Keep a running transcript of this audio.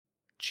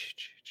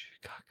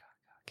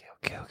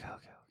Okay.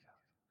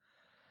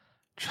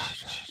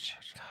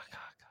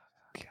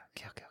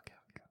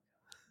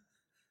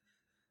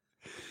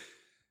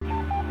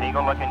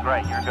 Eagle looking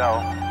great. Your go.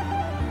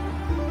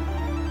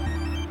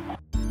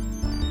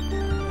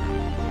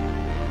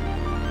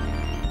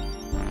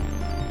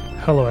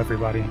 Hello,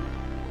 everybody,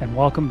 and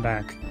welcome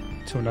back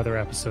to another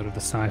episode of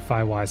the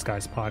Sci-Fi Wise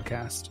Guys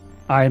podcast.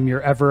 I am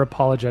your ever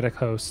apologetic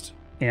host,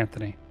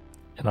 Anthony.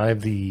 And I am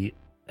the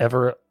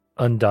ever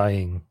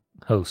undying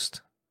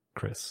host,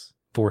 Chris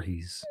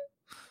Vorhees.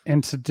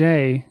 And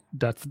today,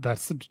 that's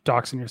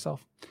doxing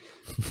yourself.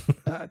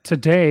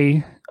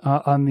 Today,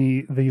 on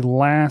the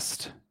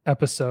last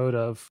episode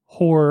of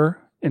Horror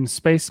in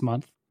Space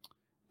Month,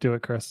 do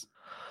it, Chris.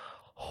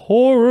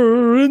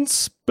 Horror in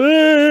space.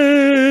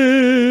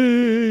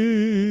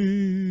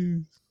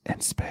 In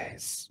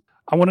space.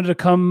 I wanted to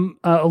come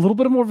a little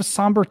bit more of a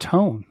somber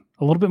tone.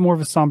 I wanted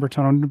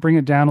to bring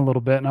it down a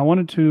little bit, and I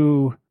wanted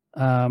to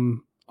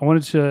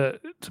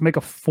make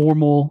a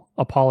formal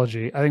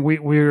apology. I think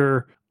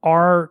we're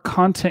our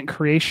content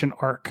creation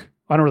arc.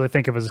 I don't really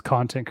think of it as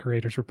content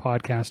creators or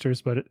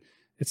podcasters, but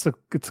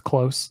it's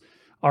close.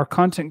 Our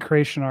content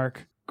creation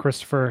arc,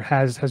 Christopher,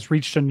 has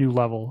reached a new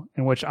level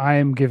in which I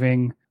am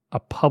giving a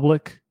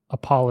public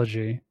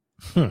apology.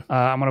 I'm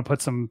going to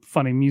put some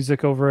funny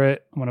music over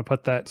it. I'm going to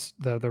put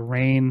the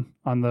rain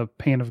on the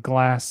pane of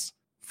glass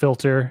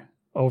filter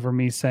over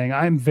me saying,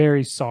 I'm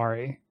very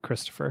sorry,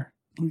 Christopher.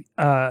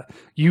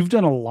 You've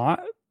done a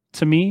lot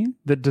to me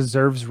that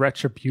deserves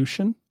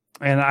retribution,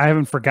 and I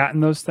haven't forgotten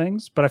those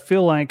things, but I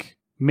feel like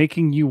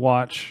making you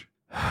watch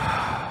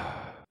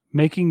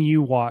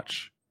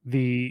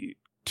the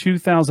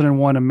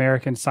 2001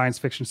 American science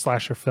fiction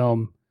slasher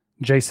film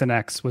Jason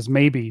X was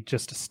maybe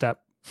just a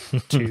step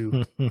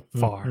too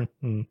far.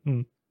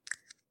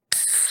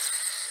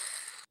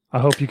 I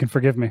hope you can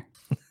forgive me.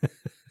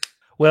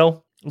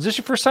 Well, is this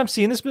your first time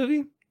seeing this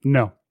movie?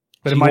 No.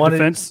 But So in you my wanted-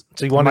 defense...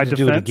 So you wanted to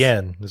do it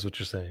again, is what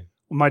you're saying.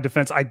 In my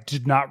defense, I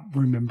did not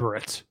remember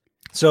it.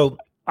 So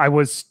I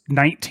was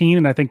 19,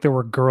 and I think there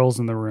were girls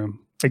in the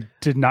room. I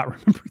did not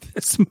remember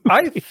this movie.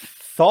 I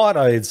thought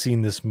I had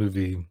seen this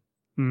movie,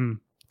 Mm.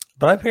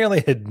 but I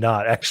apparently had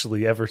not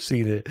actually ever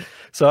seen it.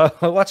 So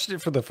I watched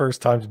it for the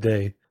first time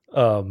today.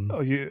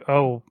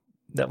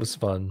 That was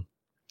fun.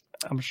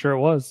 I'm sure it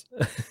was.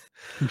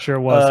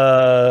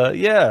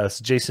 Yes,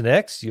 Jason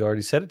X, you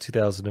already said it,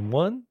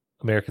 2001.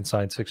 American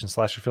science fiction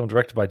slasher film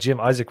directed by Jim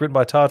Isaac, written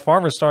by Todd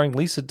Farmer, starring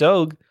Lisa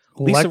Doig,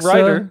 Lisa Lexa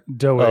Ryder,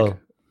 Doig.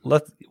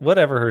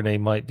 whatever her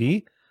name might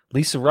be,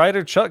 Lisa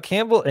Ryder, Chuck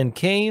Campbell, and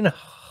Kane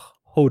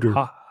Hodder.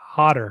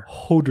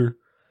 Hodder.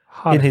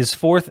 In his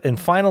fourth and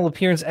final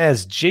appearance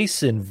as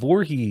Jason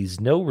Voorhees,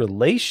 no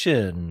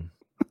relation.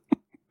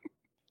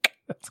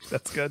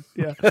 That's good.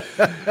 Yeah.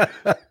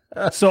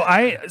 So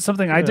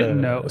something I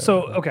didn't know.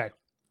 So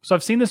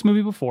I've seen this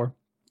movie before.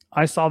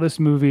 I saw this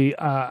movie.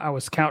 I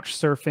was couch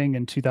surfing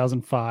in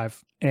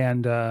 2005,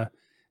 and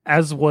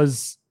as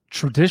was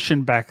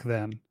tradition back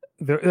then,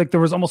 there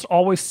was almost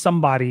always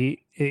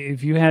somebody.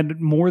 If you had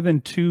more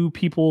than two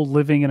people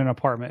living in an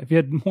apartment, if you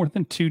had more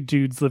than two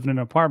dudes living in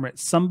an apartment,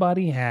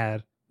 somebody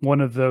had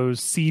one of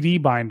those CD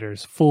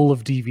binders full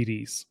of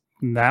DVDs.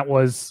 And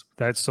that's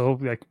so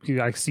like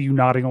I see you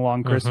nodding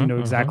along, Chris. You know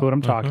exactly what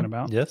I'm talking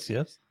about. Yes.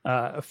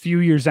 A few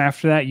years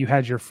after that, you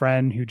had your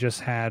friend who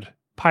just had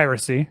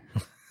piracy.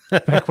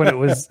 Back when it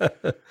was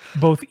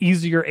both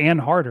easier and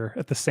harder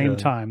at the same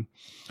time.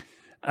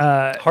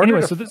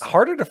 Harder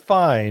to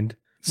find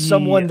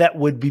someone that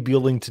would be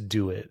willing to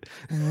do it.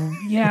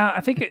 Yeah,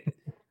 I think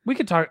we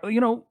could talk.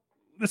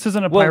 This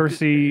isn't a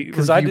piracy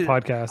review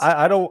podcast.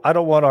 I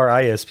don't want our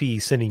ISP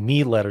sending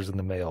me letters in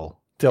the mail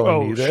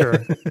telling me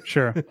that.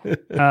 Sure.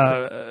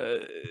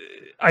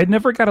 I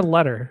never got a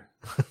letter.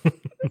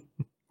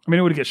 I mean,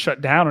 it would get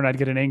shut down and I'd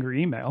get an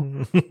angry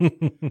email.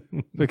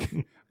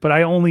 But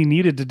I only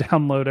needed to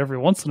download every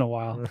once in a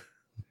while.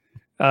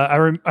 I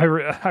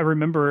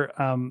remember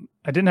I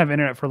didn't have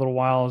internet for a little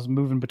while. I was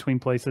moving between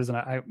places, and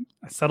I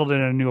settled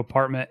in a new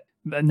apartment.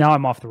 Now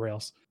I'm off the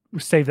rails. We'll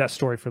save that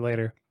story for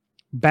later.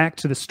 Back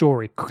to the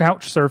story.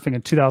 Couch surfing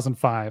in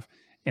 2005,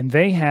 and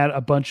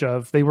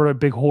they were a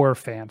big horror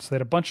fan, so they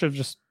had a bunch of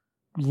just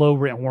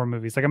low-rent horror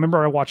movies. Like I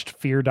remember I watched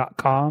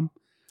Fear.com,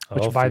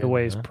 which by the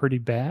way is pretty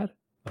bad.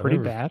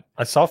 Bad.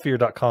 I saw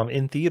Fear.com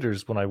in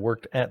theaters when I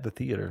worked at the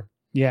theater.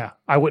 Yeah,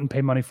 I wouldn't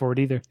pay money for it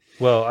either.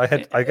 Well, I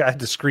had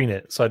to screen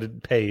it, so I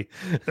didn't pay.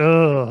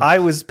 Ugh. I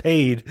was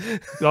paid.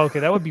 Okay,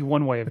 that would be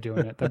one way of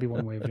doing it.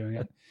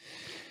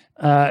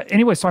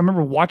 Anyway, so I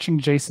remember watching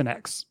Jason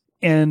X,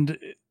 and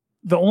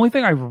the only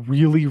thing I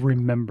really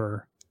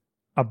remembered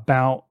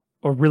about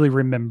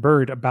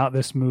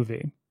this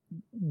movie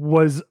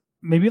was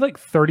maybe like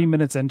 30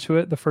 minutes into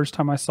it, the first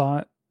time I saw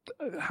it,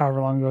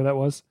 however long ago that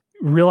was,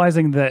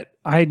 realizing that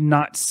I had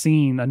not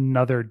seen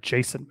another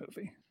Jason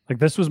movie. Like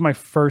this was my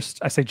first,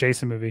 I say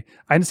Jason movie.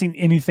 I hadn't seen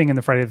anything in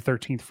the Friday the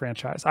 13th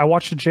franchise. I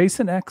watched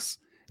Jason X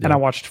and I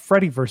watched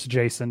Freddy vs.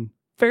 Jason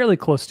fairly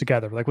close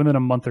together, like within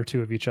a month or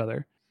two of each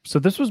other. So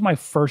this was my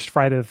first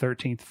Friday the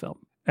 13th film.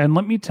 And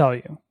let me tell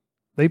you,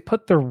 They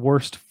put their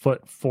worst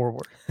foot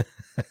forward.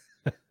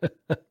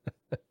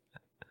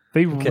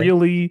 They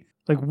really,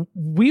 like,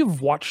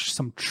 we've watched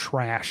some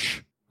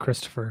trash,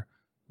 Christopher.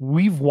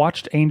 We've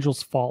watched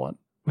Angels Fallen,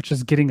 which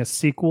is getting a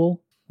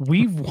sequel.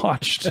 We've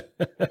watched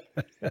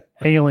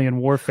Alien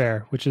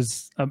Warfare, which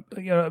is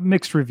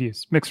mixed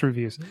reviews.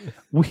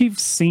 We've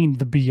seen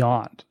The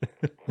Beyond,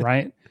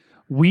 right?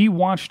 We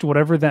watched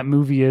whatever that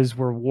movie is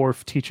where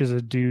Worf teaches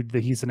a dude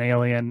that he's an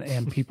alien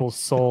and people's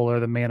soul are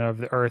the manna of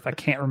the earth. I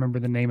can't remember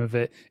the name of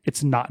it.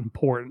 It's not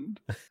important.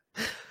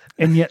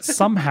 And yet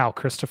somehow,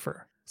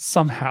 Christopher,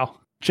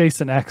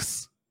 Jason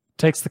X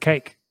takes the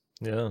cake.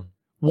 Yeah.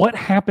 What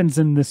happens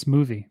in this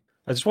movie?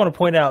 I just want to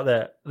point out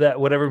that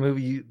whatever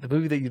movie the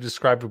movie that you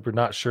described, we're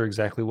not sure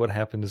exactly what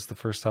happened is the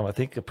first time I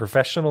think a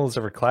professional has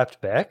ever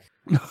clapped back.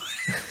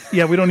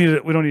 Yeah, we don't need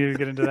to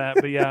get into that,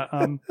 but yeah,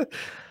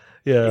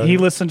 yeah. He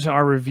listened to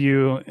our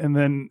review and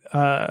then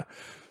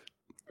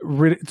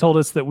told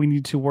us that we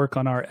need to work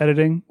on our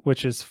editing,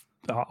 which is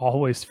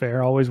always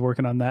fair, always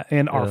working on that,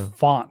 and our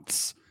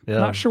fonts. Yeah.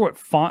 I'm not sure what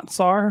fonts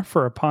are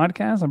for a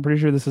podcast. I'm pretty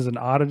sure this is an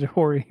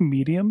auditory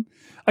medium.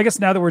 I guess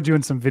now that we're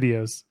doing some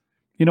videos,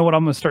 you know what?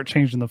 I'm going to start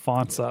changing the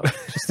fonts up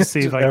just to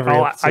see. Like,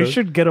 I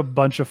should get a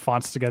bunch of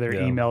fonts together,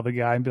 email the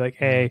guy, and be like,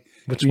 "Hey,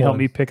 can you help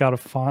me pick out a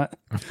font?"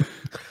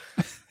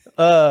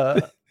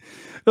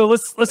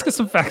 Let's get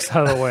some facts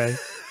out of the way.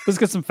 Let's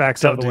get some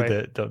facts out of the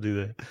way. Don't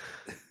do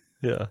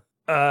that.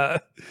 Yeah.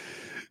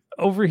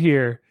 Over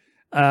here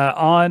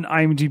on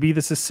IMDb,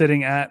 this is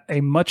sitting at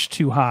a much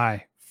too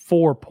high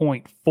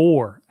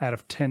 4.4 out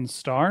of 10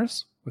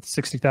 stars with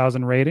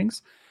 60,000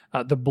 ratings.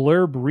 The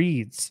blurb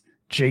reads,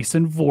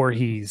 Jason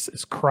Voorhees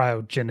is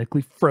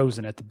cryogenically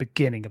frozen at the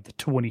beginning of the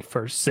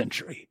 21st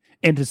century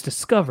and is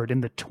discovered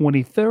in the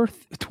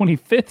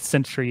 25th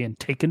century and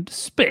taken to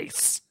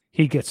space.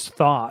 He gets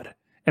thawed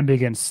and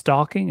begins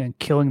stalking and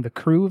killing the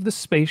crew of the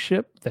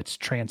spaceship that's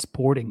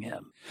transporting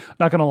him.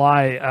 Not going to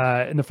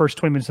lie, in the first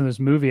 20 minutes of this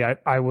movie,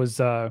 I was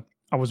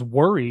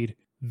worried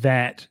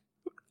that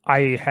I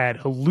had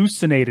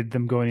hallucinated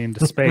them going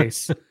into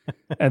space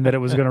and that it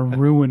was going to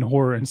ruin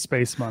Horror in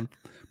Space Month.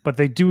 But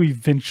they do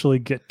eventually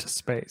get to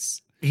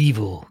space.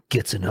 Evil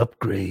gets an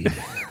upgrade.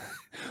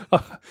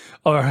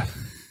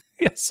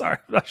 Sorry,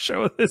 I'm not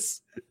showing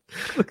this.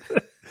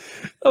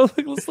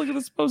 Let's look at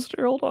this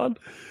poster. Hold on.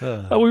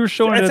 We were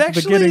showing it at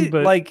the beginning,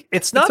 but like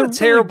it's not a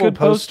terrible really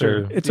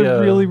poster. It's a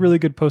really, really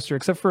good poster,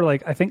 except for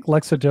like I think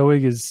Lexa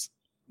Doig is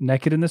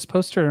naked in this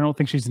poster. I don't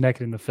think she's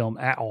naked in the film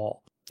at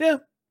all. Yeah.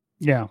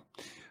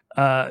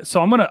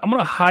 So I'm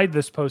gonna hide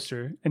this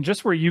poster, and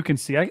just where you can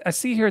see, I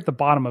see here at the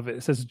bottom of it,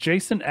 it says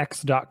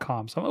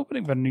jasonx.com. So I'm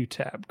opening a new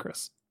tab,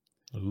 Chris.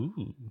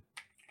 Ooh.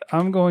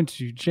 I'm going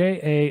to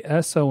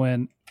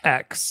jasonx.com.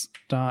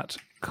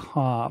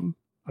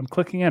 I'm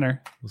clicking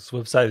enter. This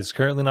website is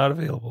currently not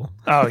available.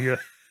 Oh, yeah.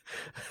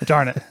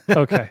 Darn it.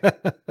 Okay.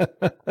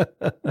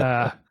 It's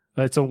a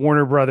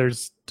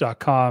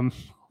warnerbrothers.com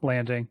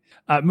landing.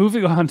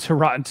 Moving on to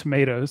Rotten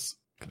Tomatoes.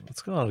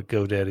 Let's go on to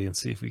GoDaddy and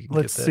see if we can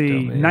Let's get that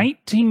see. domain.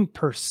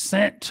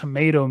 19%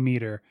 tomato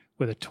meter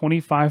with a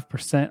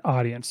 25%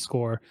 audience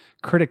score.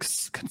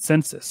 Critics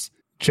consensus.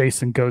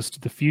 Jason goes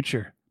to the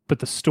future, but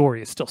the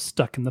story is still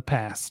stuck in the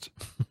past.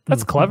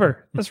 That's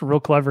clever. That's real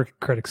clever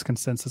critics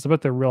consensus. I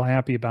bet they're real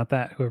happy about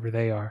that, whoever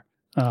they are.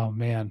 Oh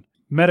man.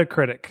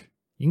 Metacritic.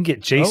 You can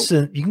get you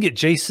can get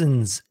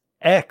jasonsx.com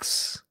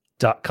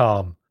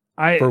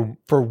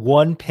for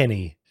 1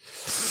 penny.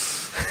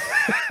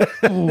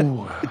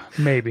 Ooh,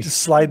 maybe.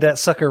 Just slide that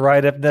sucker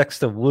right up next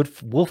to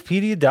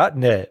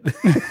wolfpedia.net.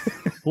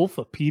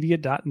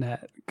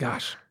 Wolfpedia.net.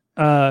 Gosh.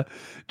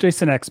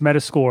 Jason X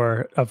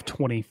Metascore of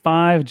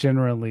 25,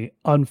 generally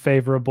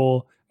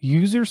unfavorable.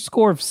 User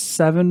score of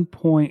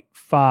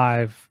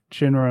 7.5,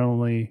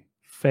 generally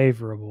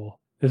favorable.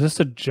 Is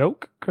this a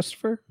joke,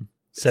 Christopher?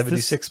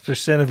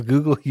 76% of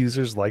Google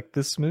users like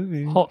this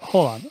movie. Hold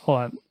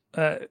on.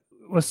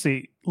 Let's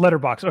see.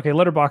 Letterboxd. Okay,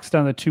 Letterboxd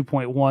down to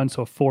 2.1,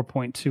 so a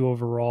 4.2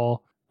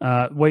 overall.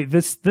 Wait,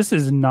 this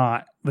is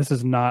not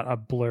a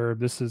blurb.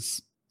 This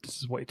is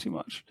way too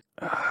much.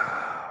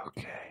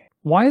 Okay.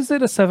 Why is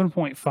it a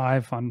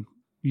 7.5 on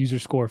user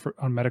score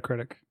on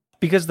Metacritic?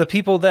 Because the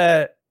people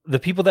that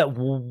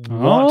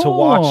want to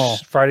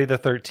watch Friday the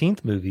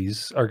 13th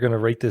movies are going to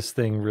rate this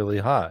thing really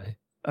high.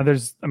 I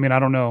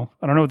don't know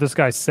what this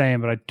guy's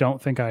saying, but I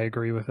don't think I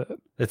agree with it.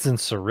 It's in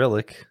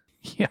Cyrillic.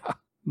 Yeah.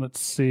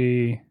 Let's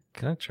see.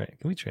 Can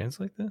we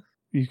translate this?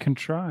 You can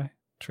try.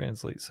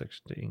 Translate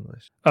section to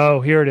English. Oh,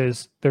 here it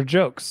is. They're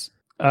jokes.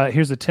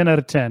 Here's a 10 out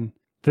of 10.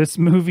 This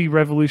movie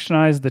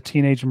revolutionized the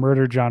teenage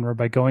murder genre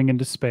by going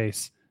into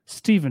space.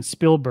 Steven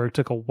Spielberg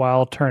took a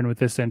wild turn with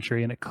this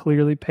entry, and it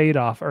clearly paid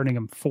off, earning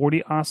him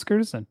 40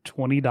 Oscars and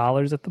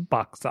 $20 at the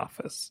box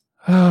office.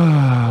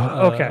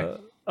 Okay.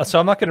 So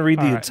I'm not going to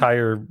read the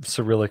entire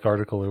Cyrillic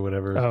article or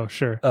whatever. Oh,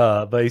 sure.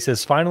 But he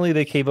says, finally,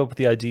 they came up with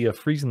the idea of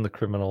freezing the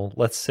criminal.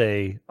 Let's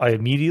say, I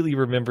immediately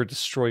remember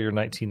Destroyer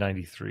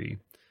 1993.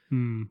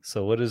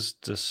 So what is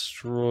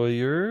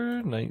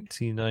Destroyer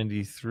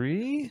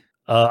 1993?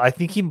 I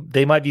think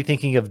they might be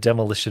thinking of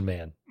Demolition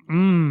Man.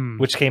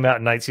 which came out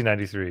in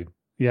 1993.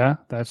 Yeah,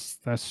 that's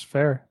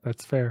fair.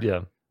 That's fair.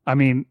 Yeah. I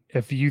mean,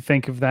 if you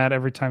think of that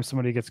every time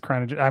somebody gets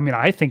cryogenically, I mean,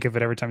 I think of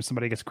it every time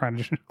somebody gets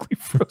cryogenically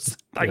frozen.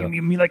 Yeah.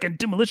 You mean like a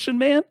Demolition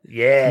Man?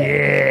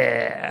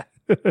 Yeah.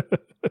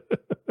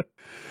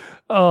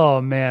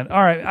 Oh man!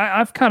 All right,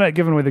 I've kind of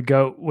given away the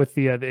goat with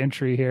the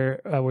entry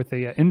here, with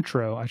the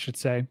intro, I should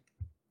say.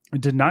 I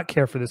did not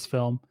care for this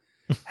film.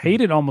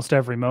 Hated almost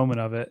every moment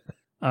of it.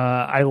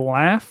 I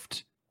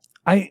laughed.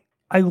 I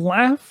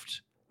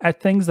laughed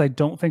at things I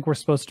don't think were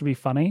supposed to be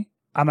funny,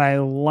 and I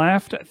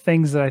laughed at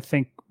things that I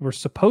think were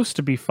supposed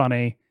to be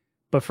funny,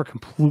 but for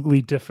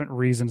completely different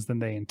reasons than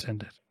they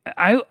intended.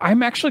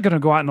 I'm actually going to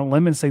go out on a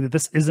limb and say that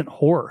this isn't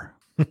horror.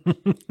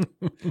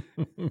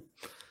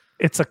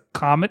 It's a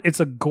It's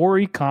a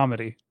gory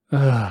comedy.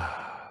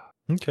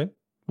 Okay.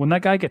 When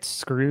that guy gets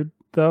screwed,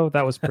 though,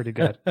 that was pretty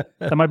good.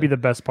 That might be the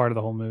best part of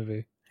the whole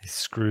movie. He's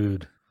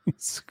screwed.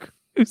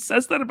 Who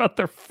says that about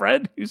their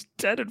friend who's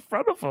dead in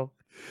front of them?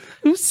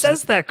 Who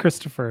says that,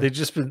 Christopher?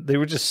 They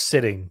were just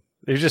sitting.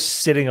 They were just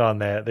sitting on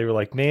that. They were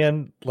like,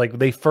 man, like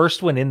they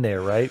first went in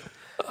there, right?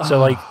 So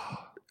like,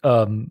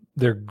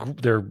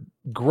 they're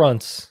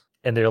grunts,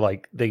 and they're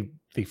like they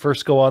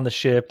first go on the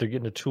ship. They're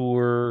getting a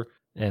tour.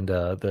 And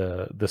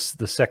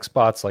the sex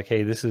bot's like,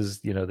 hey, this is,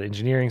 the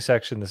engineering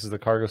section, this is the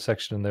cargo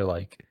section, and they're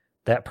like,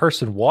 that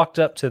person walked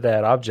up to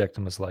that object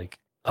and was like,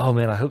 oh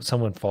man, I hope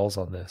someone falls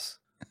on this,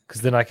 because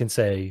then I can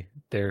say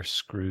they're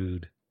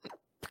screwed.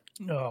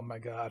 Oh my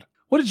god,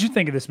 what did you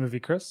think of this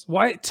movie, Chris?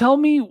 Why? Tell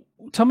me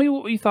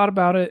what you thought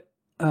about it.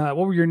 What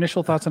were your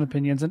initial thoughts and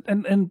opinions,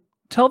 and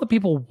tell the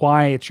people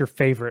why it's your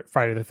favorite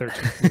Friday the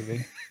 13th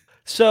movie.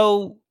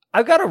 So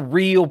I've got a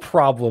real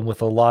problem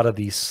with a lot of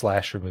these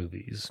slasher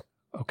movies.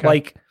 Okay.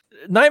 Like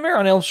Nightmare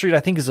on Elm Street,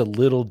 I think is a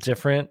little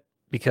different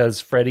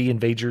because Freddy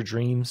invades your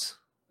dreams.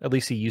 At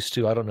least he used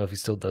to. I don't know if he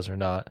still does or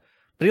not.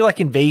 But he like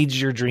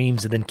invades your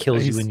dreams and then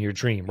kills you in your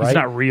dream, right? He's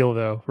not real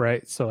though,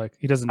 right? So like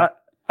he doesn't.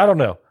 I don't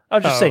know.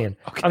 I'm just saying.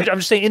 Okay. I'm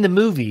just saying in the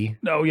movie.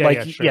 No, yeah, like,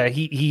 yeah, sure. yeah.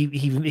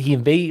 He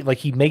invade, like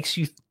he makes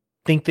you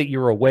think that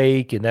you're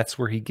awake, and that's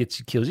where he gets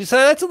you, kills you. So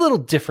that's a little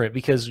different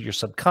because you're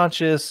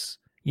subconscious.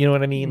 You know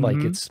what I mean? Like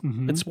it's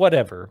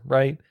whatever,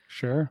 right?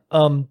 Sure.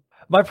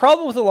 My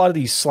problem with a lot of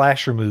these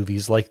slasher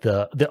movies, like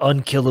the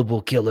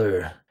unkillable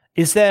killer,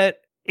 is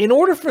that in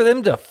order for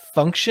them to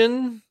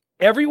function,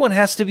 everyone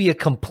has to be a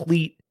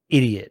complete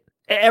idiot.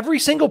 Every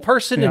single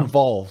person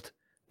involved.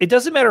 It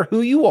doesn't matter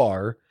who you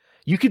are.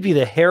 You could be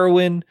the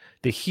heroine,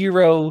 the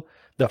hero,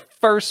 the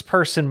first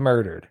person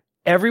murdered.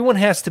 Everyone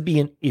has to be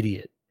an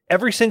idiot.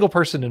 Every single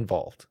person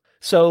involved.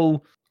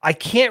 So I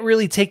can't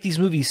really take these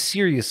movies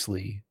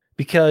seriously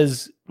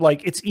because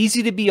like it's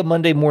easy to be a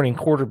Monday morning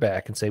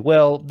quarterback and say,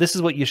 well, this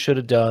is what you should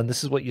have done.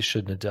 This is what you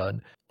shouldn't have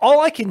done. All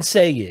I can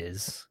say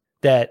is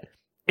that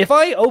if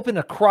I open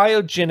a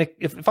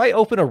if I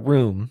open a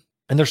room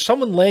and there's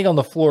someone laying on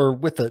the floor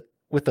with a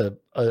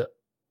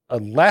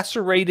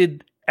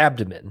lacerated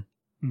abdomen,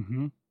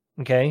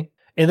 okay,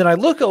 and then I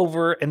look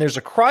over and there's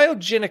a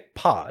cryogenic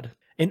pod,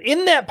 and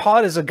in that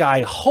pod is a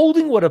guy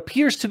holding what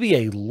appears to be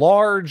a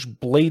large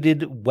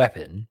bladed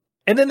weapon,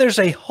 and then there's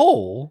a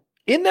hole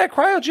in that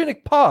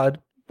cryogenic pod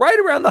right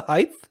around the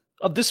height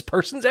of this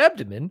person's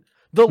abdomen.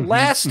 The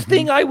last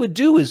thing I would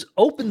do is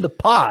open the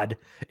pod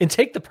and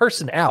take the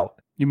person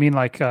out. You mean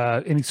like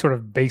any sort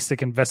of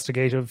basic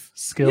investigative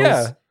skills?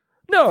 Yeah.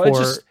 No, it's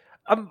just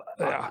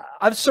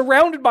I'm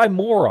surrounded by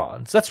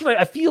morons. That's what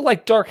I feel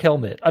like. Dark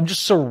Helmet. I'm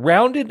just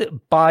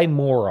surrounded by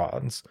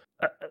morons.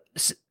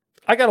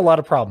 I got a lot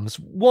of problems.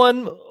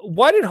 One,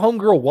 why did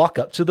Homegirl walk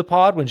up to the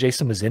pod when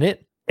Jason was in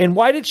it? And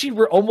why did she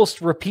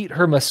almost repeat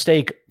her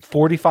mistake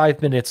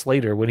 45 minutes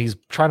later when he's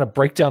trying to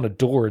break down a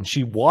door and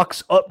she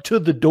walks up to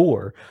the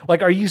door?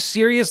 Like, are you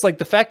serious? Like,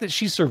 the fact that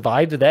she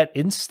survived that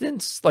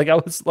instance? Like,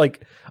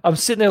 I'm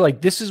sitting there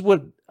like, this is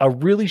what a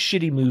really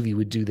shitty movie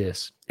would do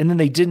this. And then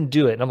they didn't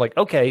do it. And I'm like,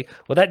 okay,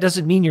 well, that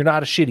doesn't mean you're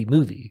not a shitty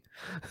movie.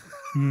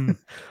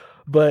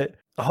 But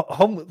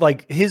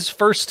like his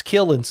first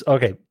kill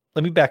okay,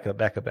 let me back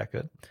up.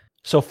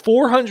 So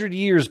 400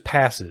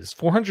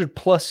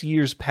 plus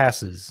years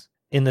passes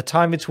in the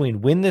time between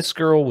when this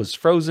girl was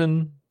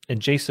frozen and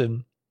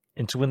Jason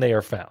and to when they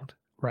are found.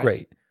 Right.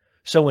 Great.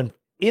 So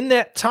in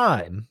that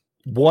time,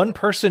 one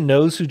person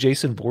knows who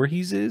Jason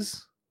Voorhees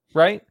is,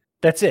 right?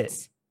 That's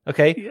it.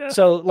 Okay. Yeah.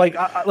 So like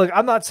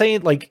I'm not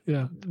saying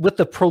with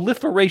the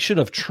proliferation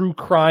of true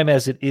crime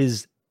as it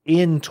is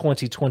in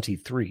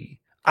 2023,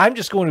 I'm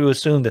just going to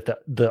assume that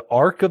the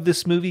arc of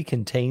this movie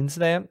contains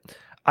that.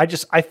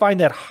 I find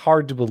that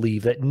hard to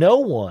believe that no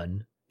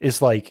one is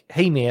like,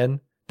 hey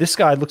man, this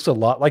guy looks a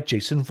lot like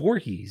Jason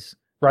Voorhees,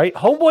 right?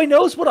 Homeboy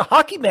knows what a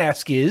hockey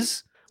mask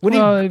is. When he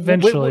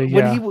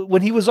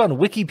was on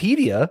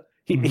Wikipedia,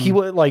 he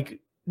was like,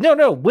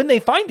 no. When they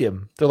find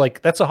him, they're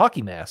like, that's a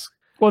hockey mask.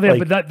 Well,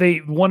 but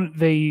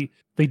they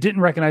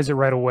didn't recognize it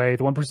right away.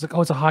 The one person's like,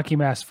 oh, it's a hockey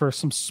mask for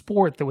some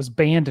sport that was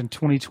banned in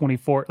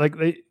 2024. Like,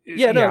 I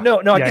get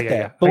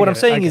that. But what I'm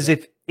saying is,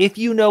 if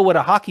you know what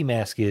a hockey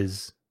mask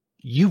is,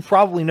 you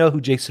probably know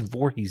who Jason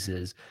Voorhees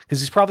is because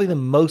he's probably the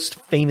most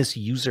famous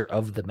user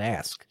of the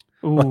mask.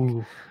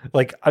 Ooh.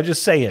 Like I'm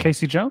just saying.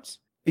 Casey Jones?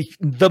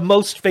 The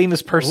most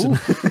famous person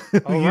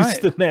who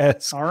used the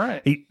mask. All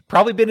right. He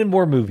probably been in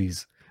more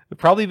movies.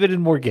 Probably been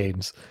in more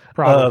games.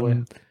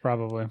 Probably.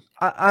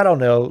 I don't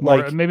know.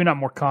 Like maybe not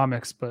more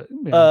comics, but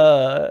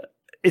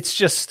it's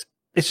just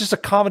a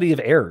comedy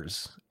of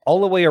errors all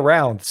the way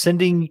around.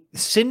 Sending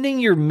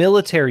your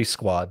military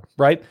squad,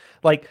 right?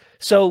 Like,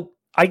 so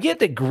I get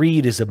that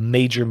greed is a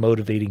major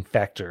motivating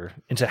factor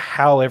into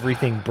how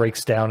everything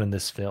breaks down in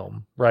this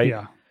film, right?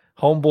 Yeah.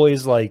 Homeboy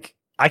is like,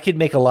 I could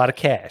make a lot of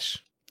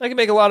cash. I can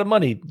make a lot of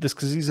money just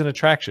because he's an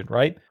attraction,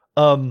 right?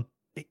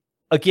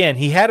 Again,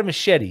 he had a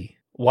machete.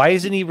 Why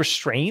isn't he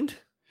restrained?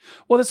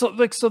 Well, it's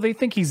like, so they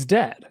think he's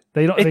dead.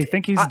 They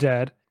think he's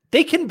dead.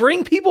 They can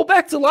bring people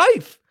back to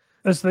life.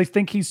 So they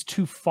think he's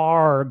too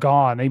far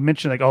gone. They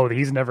mention like, oh,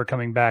 he's never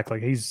coming back.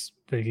 Like he's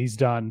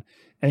done.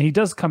 And he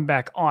does come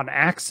back on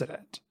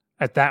accident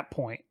at that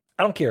point.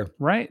 I don't care.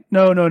 Right?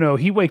 No.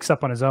 He wakes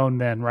up on his own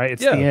then, right?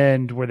 It's the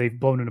end where they've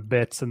blown him to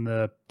bits and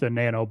the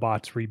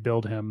nanobots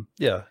rebuild him.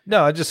 Yeah.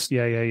 No, I just...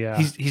 Yeah.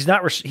 He's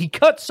not... he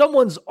cut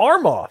someone's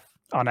arm off.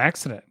 On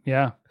accident,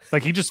 yeah.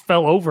 Like he just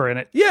fell over in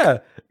it. Yeah.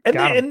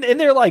 And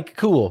they're like,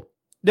 cool.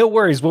 No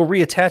worries. We'll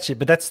reattach it.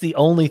 But that's the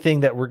only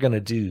thing that we're going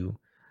to do.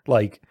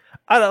 Like,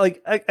 I don't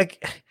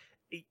like...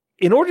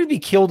 in order to be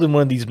killed in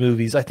one of these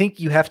movies, I think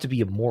you have to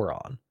be a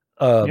moron.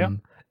 And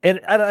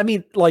I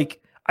mean, like...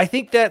 I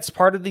think that's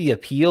part of the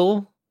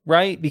appeal,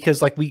 right?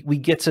 Because like we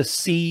get to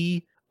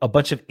see a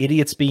bunch of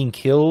idiots being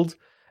killed.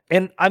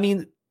 And I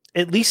mean,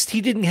 at least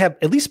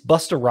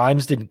Busta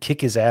Rhymes didn't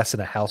kick his ass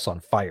in a house on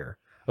fire.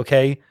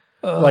 Okay.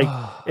 Like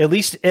at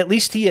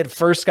least he at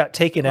first got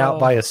taken out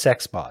by a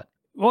sex bot.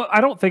 Well, I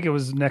don't think it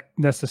was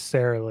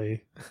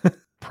necessarily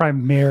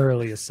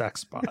primarily a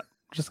sex bot.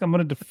 I'm going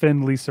to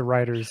defend Lisa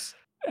Ryder's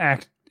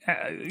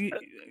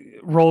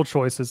role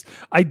choices.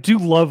 I do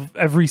love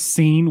every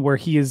scene where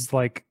he is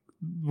like,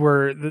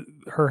 where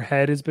her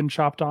head has been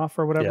chopped off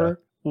or whatever,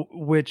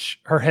 which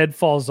her head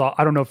falls off.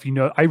 I don't know if you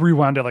know. I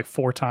rewound it like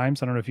 4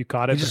 times. I don't know if you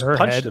caught it. He just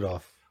punched it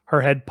off. Her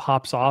head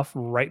pops off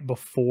right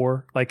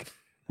before, like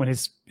when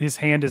his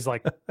hand is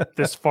like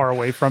this far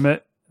away from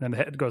it, and the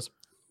head goes,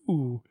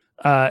 ooh.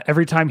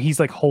 Every time he's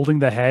like holding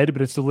the head,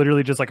 but it's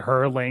literally just like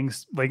her laying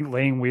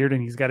weird,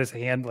 and he's got his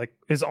hand, like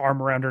his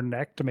arm around her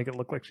neck to make it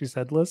look like she's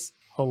headless.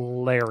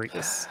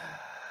 Hilarious.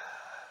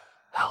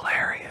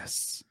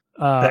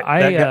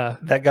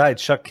 That guy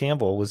Chuck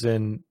Campbell was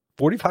in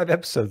 45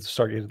 episodes of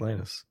Stargate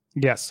Atlantis.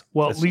 Yes.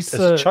 Well, as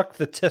Chuck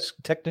the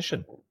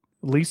technician.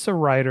 Lisa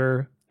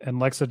Ryder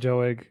and Lexa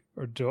Doig,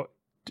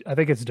 I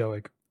think it's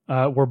Doig,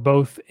 were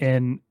both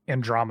in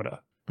Andromeda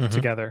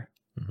together.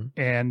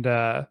 Mm-hmm. And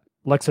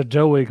Lexa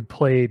Doig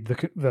played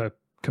the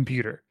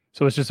computer.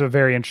 So it's just a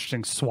very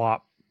interesting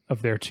swap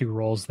of their 2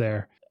 roles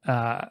there.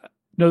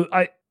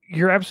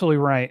 You're absolutely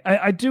right.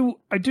 I do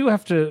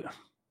have to...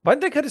 Why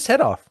didn't they cut his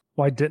head off?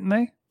 Why didn't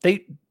they?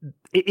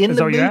 In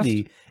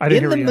the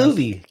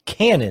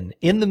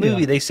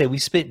movie, they say we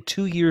spent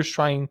 2 years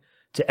trying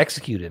to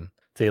execute him.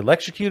 They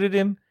electrocuted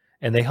him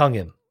and they hung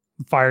him.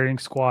 Firing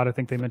squad, I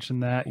think they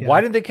mentioned that. Yeah. Why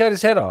didn't they cut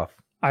his head off?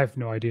 I have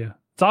no idea.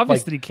 It's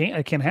obvious that it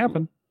can't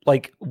happen.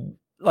 Like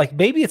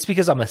maybe it's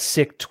because I'm a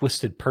sick,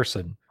 twisted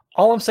person.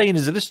 All I'm saying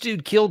is that this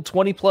dude killed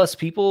 20 plus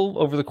people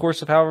over the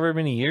course of however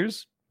many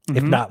years,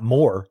 if not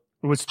more.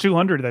 It was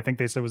 200, I think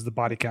they said was the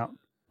body count.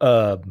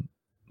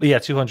 Yeah,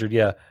 200,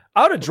 yeah.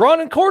 I would have drawn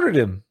and quartered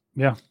him.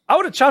 Yeah. I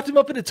would have chopped him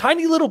up into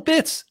tiny little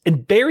bits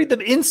and buried them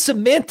in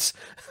cement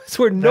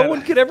so where no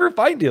one could ever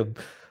find him.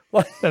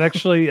 That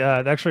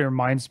actually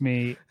reminds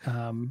me,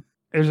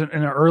 there's in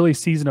an early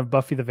season of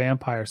Buffy the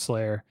Vampire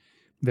Slayer,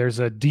 there's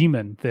a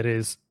demon that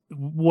is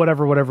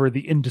whatever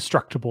the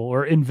indestructible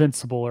or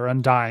invincible or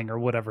undying or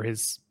whatever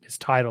his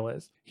title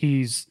is.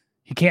 He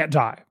can't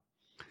die.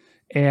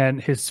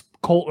 And his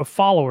cult of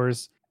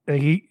followers,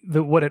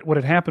 what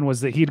had happened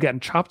was that he had gotten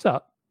chopped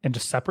up into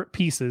separate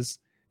pieces,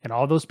 and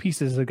all those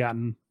pieces had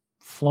gotten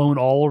flown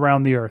all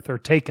around the earth or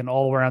taken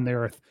all around the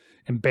earth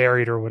and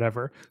buried or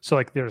whatever. So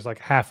like there's like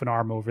half an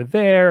arm over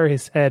there,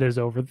 his head is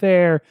over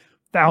there,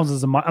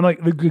 thousands of miles. I'm like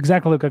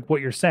exactly like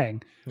what you're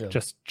saying. Yeah.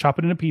 Just chop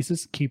it into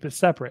pieces, keep it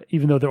separate,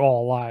 even though they're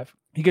all alive.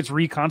 He gets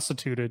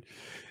reconstituted,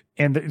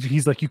 and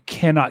he's like, "You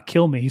cannot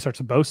kill me." He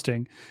starts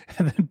boasting,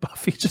 and then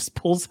Buffy just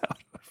pulls out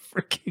a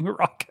freaking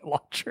rocket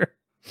launcher.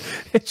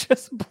 It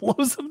just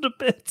blows them to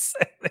bits,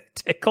 and they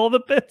take all the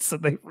bits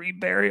and they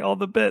rebury all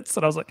the bits.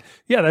 And I was like,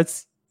 "Yeah,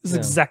 this is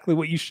exactly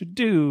what you should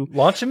do.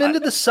 Launch him into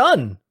the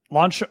sun.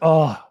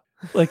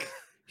 Like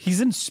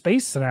he's in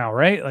space now,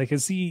 right? Like,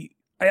 is he?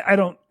 I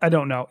don't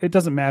know. It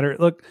doesn't matter.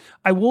 Look,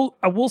 I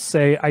will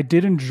say I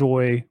did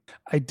enjoy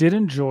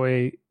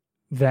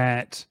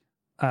that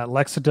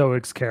Lexa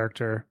Doig's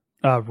character,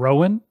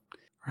 Rowan,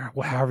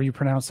 or however you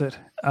pronounce it.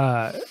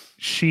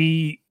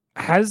 She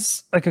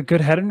has like a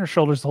good head on her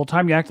shoulders the whole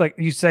time. You act like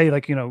you say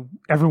like,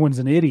 everyone's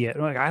an idiot.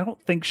 Like, I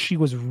don't think she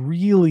was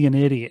really an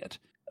idiot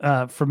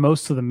for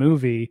most of the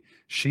movie.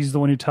 She's the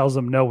one who tells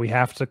them, no, we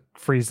have to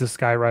freeze this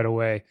guy right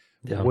away.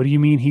 Yeah. What do you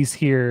mean he's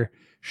here?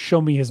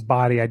 Show me his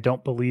body. I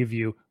don't believe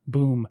you.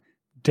 Boom,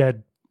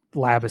 dead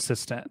lab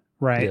assistant,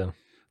 right? Yeah.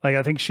 Like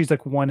I think she's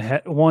like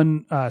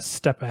one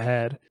step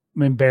ahead. I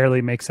mean,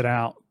 barely makes it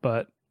out,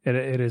 but it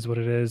is what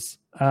it is.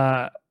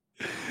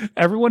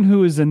 Everyone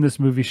who is in this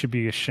movie should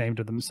be ashamed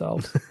of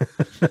themselves.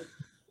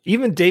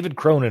 Even David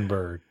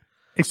Cronenberg.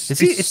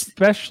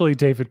 Especially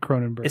David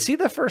Cronenberg. Is he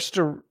the first?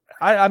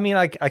 I mean,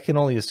 I can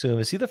only assume.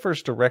 Is he the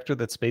first director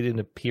that's made an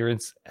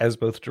appearance as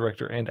both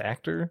director and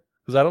actor?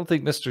 Because I don't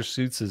think Mr.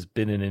 Suits has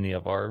been in any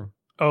of our.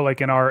 Oh,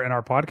 like in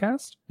our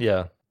podcast?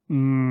 Yeah.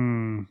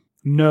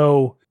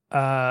 No.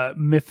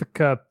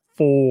 Mythica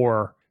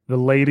 4, the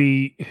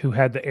lady who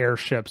had the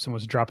airships and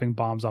was dropping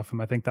bombs off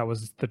him. I think that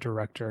was the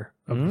director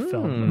of the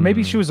film.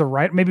 Maybe she was a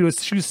writer. Maybe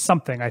she was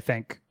something. I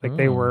think like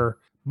they were.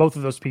 Both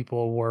of those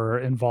people were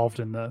involved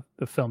in the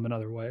film in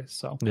other ways.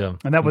 So yeah,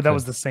 and that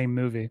was the same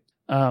movie.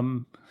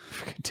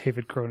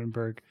 David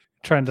Cronenberg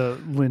trying to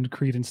lend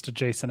credence to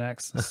Jason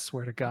X. I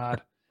swear to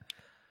God.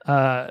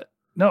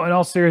 No, in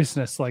all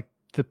seriousness, like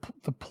the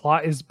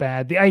plot is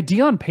bad. The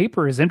idea on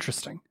paper is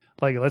interesting.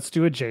 Like, let's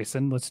do a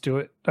Jason. Let's do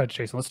a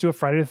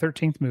Friday the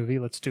 13th movie.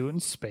 Let's do it in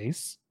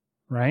space,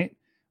 right?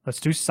 Let's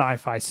do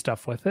sci-fi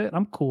stuff with it.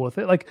 I'm cool with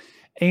it. Like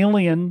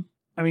Alien.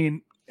 I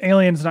mean,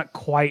 Alien's not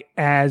quite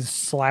as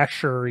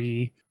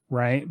slashery,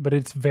 right? But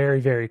it's very,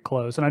 very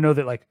close. And I know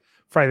that like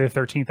Friday the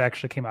 13th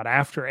actually came out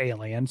after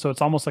Alien, so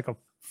it's almost like a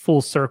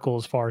full circle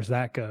as far as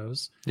that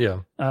goes. Yeah.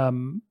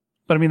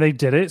 But I mean, they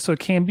did it, so it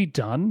can be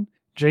done.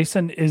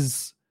 Jason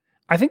is,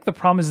 I think the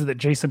problem is that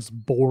Jason's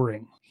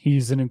boring.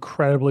 He's an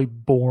incredibly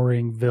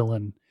boring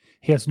villain.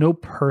 He has no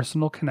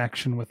personal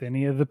connection with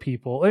any of the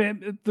people.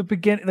 At the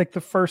beginning, like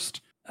the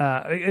first,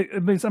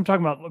 I'm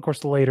talking about, of course,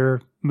 the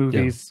later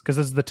movies, because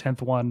this is the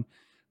 10th one.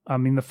 I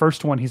mean, the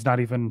first one, he's not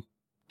even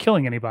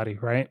killing anybody,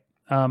 right?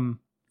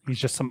 He's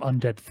just some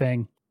undead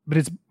thing.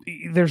 But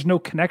there's no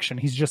connection.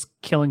 He's just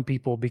killing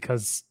people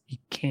because he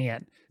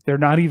can't. They're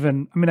not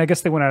even, I mean, I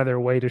guess they went out of their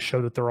way to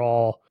show that they're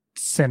all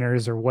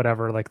sinners or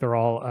whatever. Like they're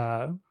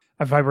all,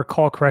 if I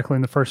recall correctly,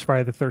 in the first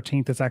Friday the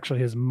 13th, it's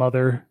actually his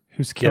mother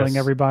who's killing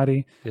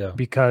everybody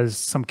because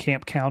some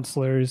camp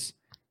counselors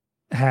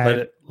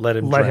had let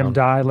him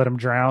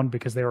drown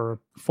because they were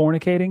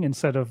fornicating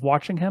instead of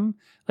watching him.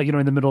 Like,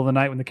 in the middle of the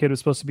night when the kid was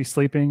supposed to be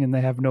sleeping and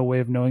they have no way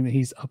of knowing that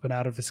he's up and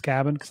out of his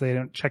cabin because they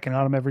don't check in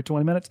on him every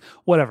 20 minutes,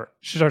 whatever.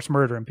 She starts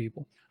murdering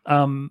people.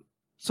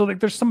 So like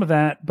there's some of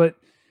that, but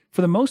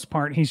for the most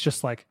part, he's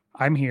just like,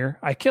 I'm here,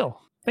 I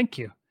kill. Thank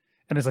you.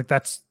 And it's like,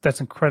 that's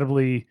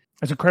incredibly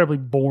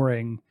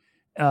boring,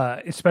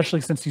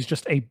 especially since he's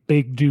just a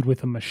big dude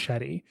with a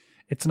machete.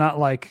 It's not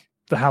like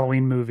the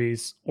Halloween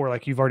movies or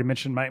like you've already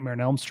mentioned Nightmare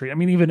on Elm Street. I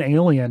mean, even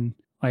Alien,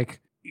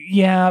 like,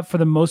 yeah, for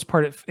the most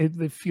part,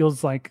 it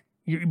feels like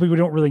we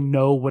don't really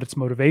know what its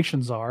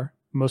motivations are,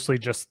 mostly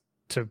just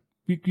to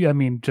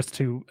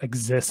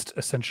exist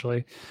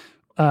essentially.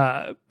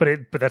 But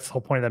that's the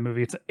whole point of that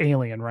movie. It's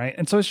Alien, right?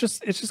 And so it's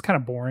just kind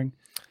of boring.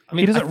 I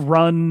mean, he doesn't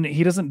run,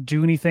 he doesn't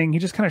do anything. He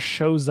just kind of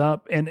shows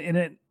up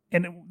and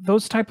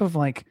those type of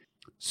like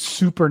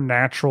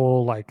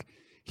supernatural, like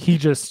he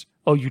just,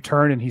 you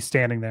turn and he's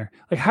standing there.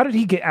 Like, how did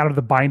he get out of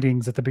the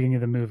bindings at the beginning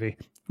of the movie?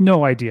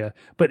 No idea.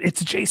 But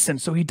it's Jason,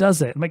 so he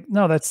does it. I'm like,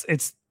 no,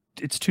 it's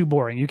too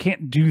boring. You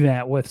can't do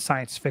that with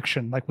science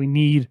fiction. Like we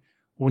need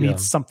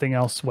something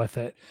else with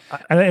it.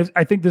 And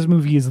I think this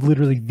movie is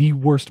literally the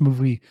worst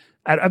movie.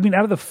 I mean,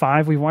 out of the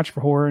 5 we watched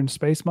for Horror in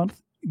Space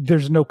Month,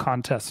 there's no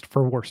contest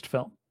for worst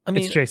film. I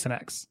mean, it's Jason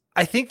X.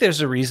 I think there's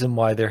a reason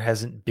why there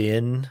hasn't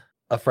been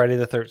a Friday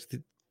the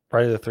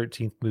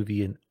 13th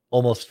movie in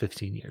almost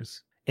 15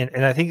 years.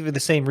 And I think for the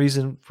same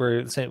reason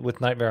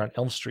with Nightmare on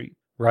Elm Street,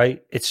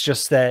 right? It's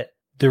just that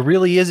there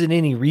really isn't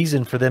any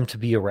reason for them to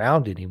be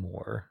around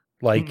anymore.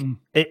 Like,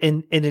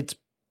 and it's,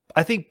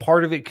 I think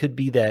part of it could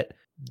be that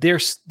they're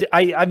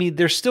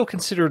still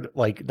considered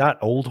like not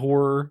old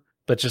horror,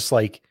 but just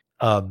like,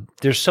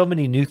 there's so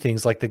many new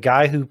things. Like the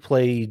guy who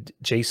played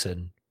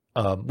Jason,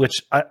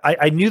 which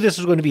I knew this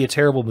was going to be a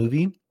terrible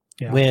movie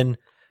when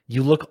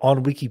you look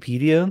on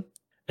Wikipedia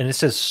and it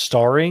says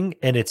starring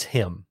and it's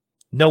him,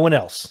 no one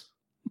else.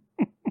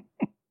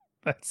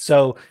 That's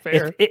so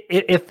fair.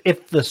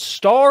 If the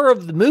star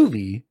of the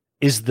movie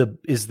is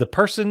the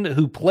person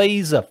who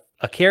plays a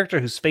character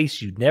whose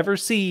face you never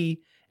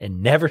see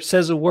and never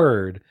says a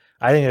word,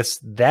 I think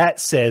that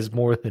says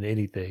more than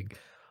anything.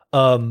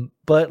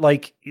 But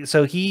like,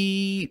 so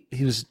he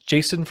was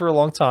Jason for a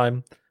long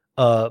time,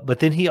 but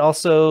then he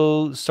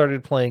also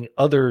started playing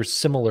other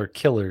similar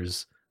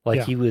killers.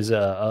 Like he was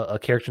a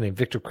character named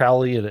Victor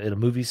Crowley in a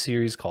movie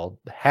series called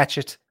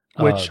Hatchet,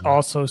 which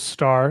also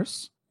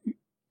stars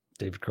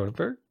David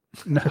Cronenberg.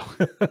 No,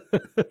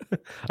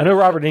 I know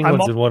Robert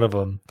Englund's in one of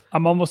them.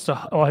 I'm almost.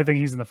 I think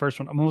he's in the first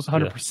one. I'm almost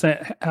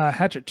 100%.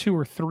 Hatchet 2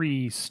 or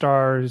 3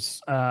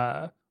 stars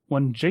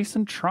one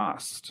Jason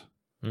Trost.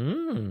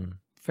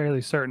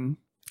 Fairly certain.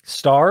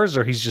 Stars,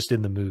 or he's just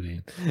in the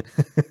movie.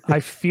 I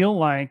feel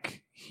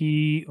like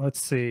he.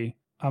 Let's see.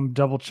 I'm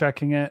double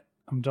checking it.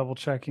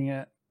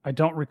 I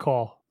don't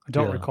recall. I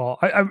don't recall.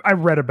 I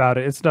read about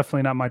it. It's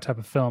definitely not my type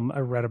of film. I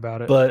read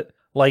about it. But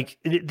like,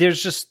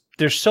 there's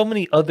so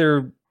many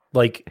other,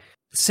 like,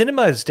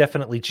 cinema has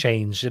definitely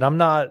changed,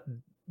 and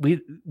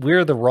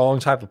we're the wrong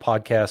type of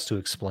podcast to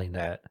explain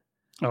that.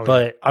 Oh,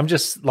 but I'm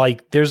just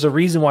like, there's a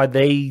reason why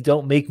they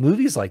don't make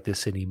movies like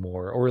this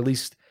anymore, or at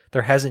least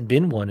there hasn't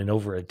been one in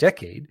over a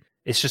decade.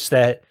 It's just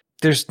that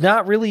there's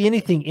not really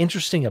anything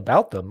interesting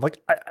about them.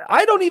 Like,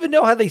 I don't even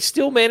know how they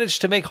still manage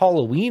to make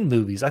Halloween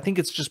movies. I think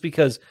it's just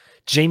because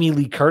Jamie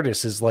Lee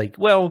Curtis is like,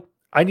 well,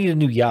 I need a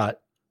new yacht.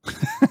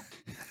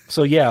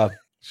 So yeah,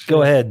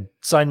 go ahead,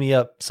 sign me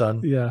up,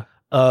 son. Yeah.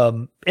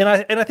 And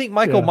I think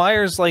Michael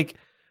Myers, like,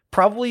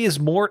 probably is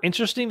more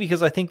interesting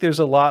because I think there's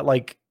a lot,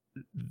 like,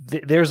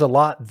 there's a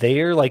lot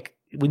there. Like,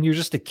 when you're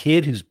just a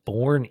kid who's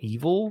born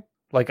evil,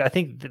 like, I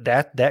think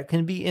that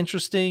can be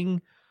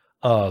interesting.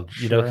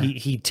 You know,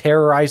 he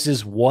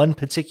terrorizes one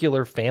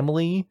particular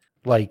family,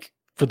 like,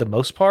 for the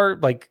most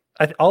part. Like,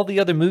 all the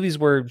other movies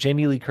where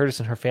Jamie Lee Curtis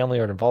and her family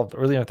are involved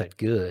really aren't that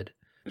good.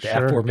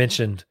 The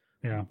aforementioned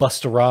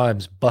Busta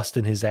Rhymes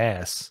busting his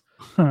ass.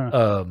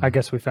 I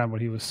guess we found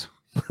what he was.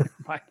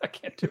 I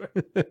can't do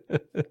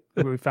it.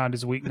 We found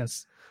his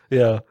weakness.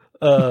 Yeah.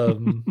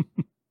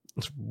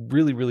 It's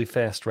really, really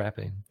fast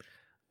rapping.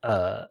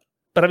 But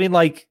I mean,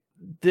 like,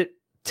 the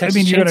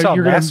Texas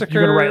Chainsaw Massacre.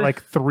 You're gonna write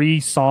like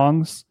 3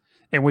 songs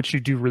in which you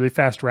do really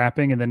fast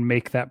rapping and then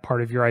make that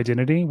part of your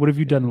identity. What have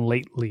you done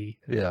lately?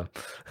 Yeah.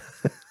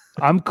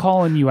 I'm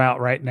calling you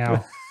out right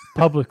now,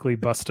 publicly,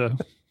 Busta,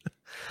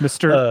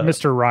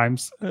 Mr.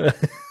 Rhymes,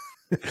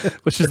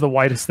 which is the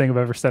whitest thing I've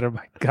ever said in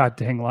my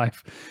goddamn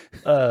life.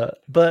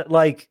 But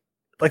like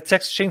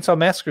Texas Chainsaw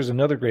Massacre is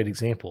another great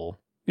example.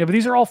 Yeah, but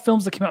these are all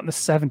films that came out in the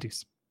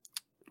 70s.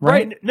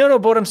 Right? No,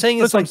 but what I'm saying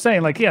is, what I'm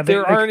saying. Like, yeah,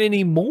 there aren't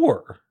any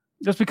more.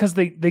 Just because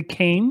they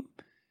came,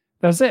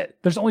 that's it.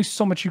 There's only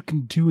so much you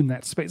can do in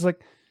that space. Like,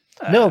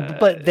 no,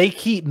 but they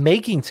keep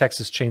making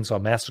Texas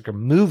Chainsaw Massacre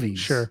movies.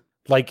 Sure.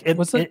 Like,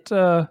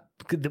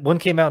 one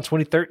came out in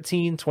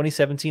 2013,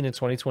 2017, and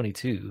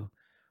 2022.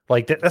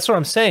 Like, that's what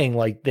I'm saying.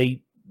 Like,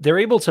 they're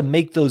able to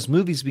make those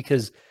movies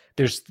because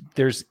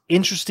there's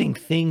interesting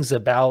things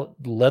about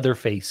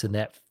Leatherface and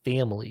that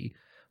family.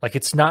 Like,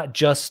 it's not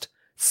just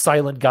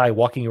silent guy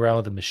walking around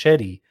with a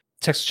machete.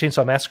 Texas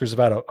Chainsaw Massacre is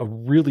about a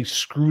really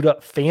screwed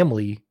up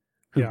family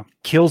who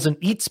kills and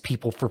eats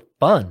people for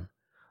fun.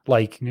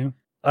 Like,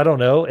 I don't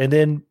know. And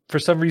then for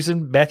some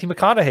reason, Matthew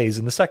McConaughey's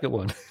in the second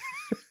one.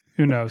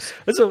 Who knows?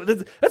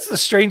 That's the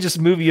strangest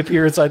movie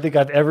appearance I think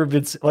I've ever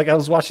been. Like, I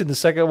was watching the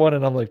second one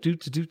and I'm like, do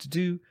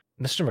Mr.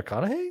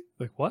 McConaughey?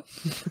 Like, what?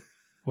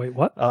 Wait,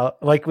 what?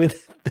 Like, when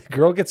the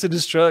girl gets in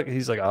his truck,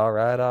 he's like, all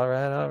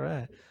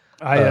right.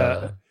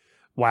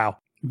 Wow.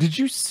 Did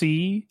you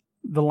see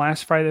the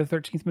last Friday the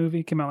 13th movie?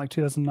 It came out like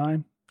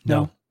 2009.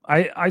 No.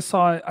 I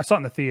saw it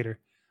in the theater.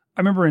 I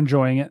remember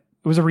enjoying it.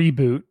 It was a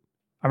reboot.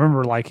 I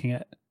remember liking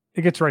it.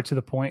 It gets right to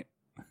the point.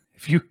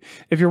 If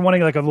you're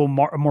wanting like a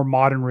more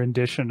modern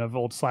rendition of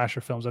old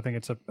slasher films, I think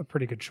it's a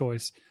pretty good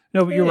choice.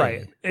 No, but you're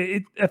right.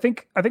 I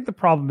think the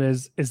problem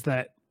is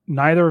that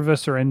neither of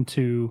us are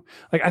into,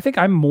 like, I think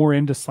I'm more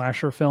into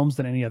slasher films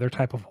than any other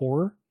type of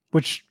horror,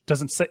 which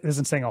isn't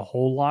saying a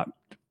whole lot,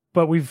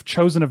 but we've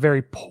chosen a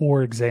very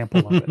poor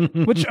example of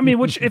it.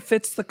 which it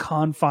fits the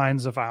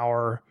confines of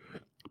our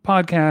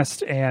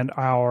podcast and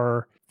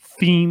our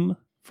theme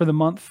for the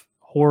month,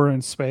 horror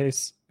in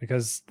space,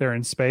 because they're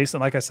in space. And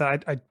like I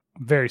said, I'm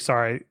very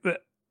sorry.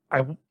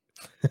 Not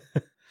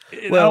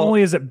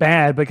only is it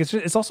bad, but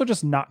it's also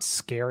just not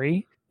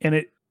scary.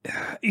 And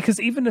because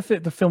even if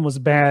the film was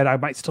bad, I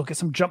might still get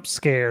some jump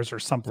scares or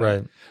something.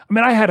 Right. I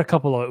mean, I had a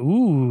couple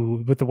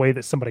of with the way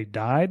that somebody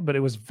died, but it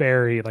was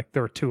very, like,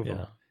 there were 2 of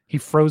them. He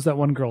froze that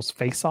one girl's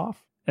face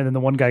off, and then the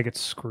one guy gets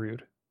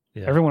screwed.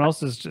 Yeah. Everyone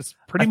else is just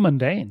pretty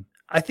mundane.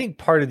 I think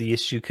part of the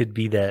issue could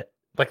be that,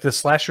 like, the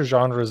slasher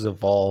genre has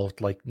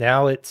evolved. Like,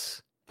 now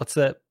it's what's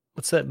that?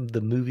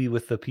 The movie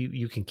with the people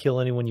you can kill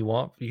anyone you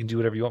want, you can do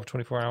whatever you want for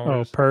 24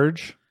 hours. Oh,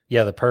 Purge.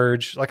 Yeah, the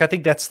Purge. Like, I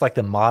think that's like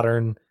the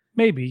modern,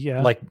 maybe,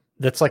 yeah. Like,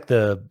 that's like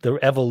the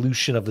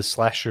evolution of the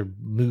slasher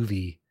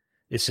movie.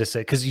 It's just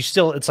because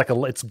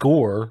it's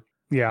gore,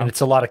 and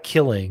it's a lot of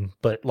killing,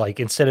 but like,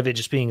 instead of it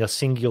just being a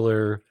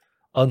singular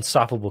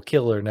unstoppable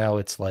killer, now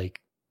it's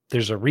like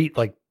there's a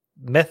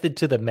method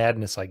to the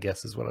madness, I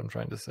guess, is what I'm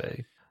trying to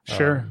say.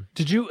 Sure.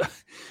 Did you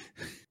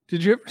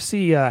ever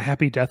see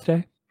Happy Death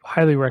Day?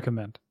 Highly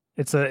recommend.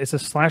 It's a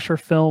slasher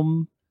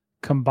film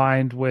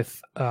combined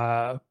with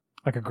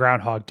like a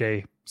Groundhog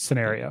Day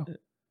scenario.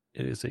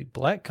 It is a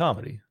black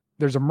comedy.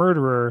 There's a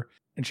murderer,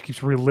 and she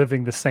keeps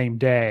reliving the same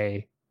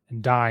day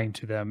and dying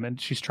to them, and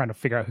she's trying to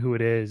figure out who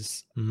it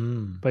is.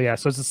 But yeah,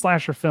 so it's a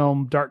slasher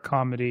film, dark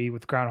comedy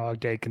with Groundhog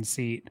Day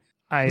conceit.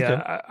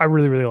 I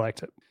really, really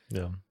liked it.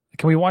 Yeah.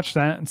 Can we watch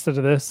that instead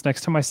of this?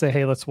 Next time I say,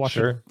 hey, let's watch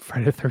a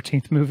Friday the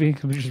 13th movie,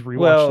 can we just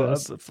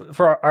rewatch this?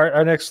 For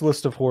our next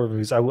list of horror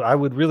movies, I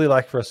would really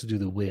like for us to do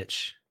The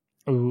Witch.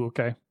 Oh,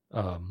 okay.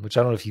 Which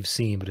I don't know if you've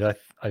seen, but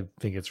I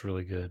think it's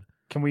really good.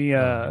 Can we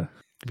go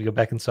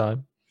back in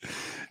time?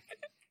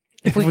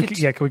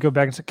 Can we go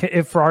back and say,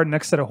 if for our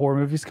next set of horror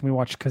movies, can we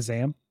watch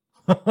Kazam?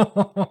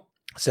 I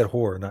said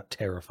horror, not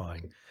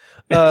terrifying.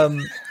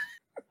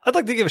 I'd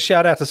like to give a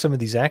shout out to some of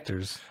these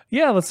actors.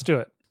 Yeah, let's do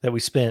it. That we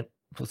spent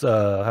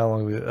how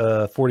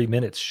long? 40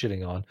 minutes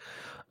shitting on.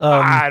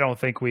 I don't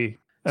think we.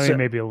 I mean,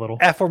 maybe a little.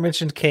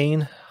 Aforementioned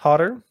Kane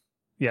Hodder.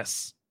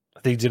 Yes,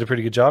 I think he did a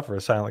pretty good job for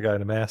a silent guy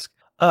in a mask.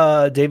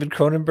 David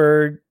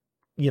Cronenberg,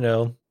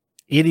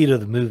 idiot of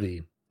the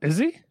movie. Is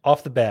he?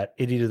 Off the bat,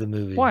 idiot of the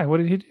movie. Why? What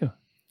did he do?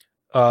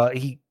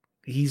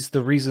 He's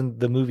the reason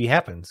the movie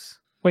happens.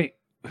 Wait,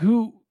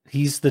 who?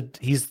 He's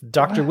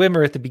Dr.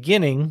 Wimmer at the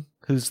beginning,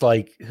 who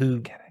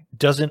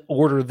doesn't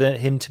order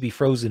him to be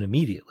frozen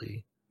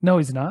immediately. No,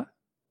 he's not.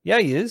 Yeah,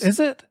 he is. Is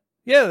it?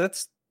 Yeah,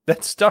 that's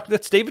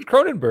David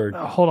Cronenberg.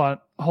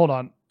 Hold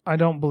on. I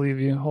don't believe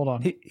you. Hold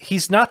on.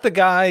 He's not the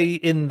guy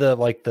in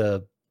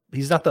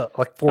he's not the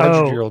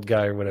 400-year-old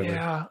guy or whatever.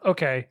 Yeah.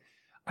 Okay.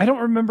 I don't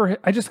remember.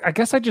 I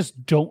guess I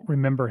just don't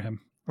remember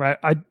him. Right.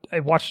 I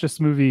watched this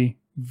movie.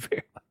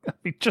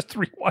 We just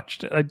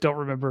rewatched it. I don't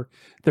remember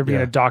there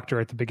being a doctor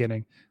at the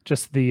beginning.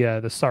 Just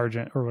the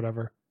sergeant or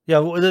whatever. Yeah.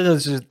 Well,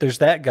 there's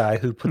that guy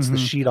who puts the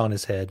sheet on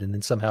his head and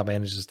then somehow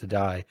manages to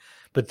die.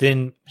 But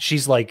then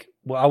she's like,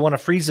 "Well, I want to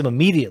freeze him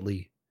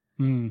immediately,"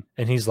 and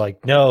he's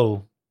like,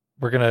 "No,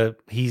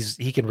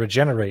 he can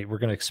regenerate. We're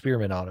gonna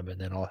experiment on him,"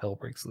 and then all hell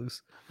breaks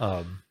loose.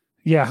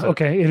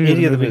 Okay.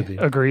 Idiot of the movie.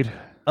 Agreed.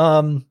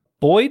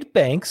 Boyd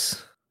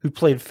Banks, who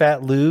played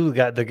Fat Lou,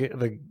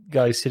 the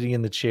guy sitting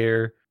in the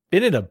chair,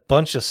 been in a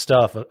bunch of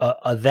stuff.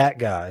 That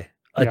guy,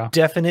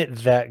 definite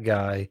that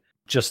guy.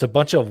 Just a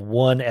bunch of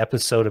one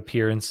episode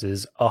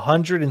appearances,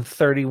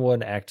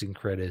 131 acting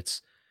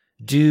credits.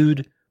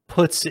 Dude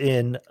puts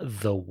in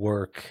the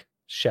work.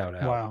 Shout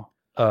out.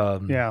 Wow. I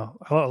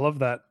love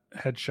that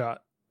headshot,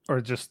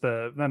 or just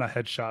not a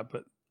headshot,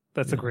 but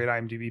that's a great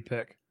IMDb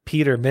pick.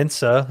 Peter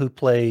Mensah, who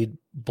played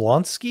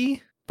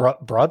Brodsky.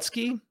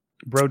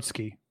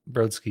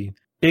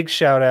 Big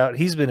shout out.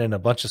 He's been in a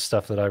bunch of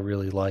stuff that I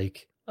really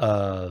like.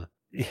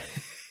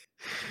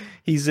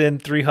 He's in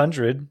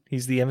 300.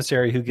 He's the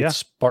emissary who gets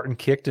Spartan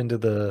kicked into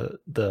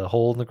the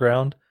hole in the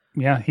ground.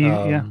 Yeah,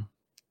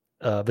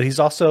 but he's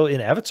also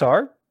in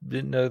Avatar.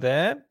 Didn't know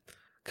that.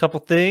 Couple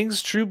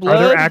things. True Blood.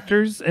 Are there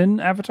actors in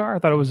Avatar? I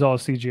thought it was all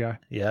CGI.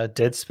 Yeah,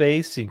 Dead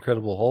Space, The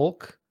Incredible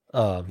Hulk.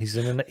 He's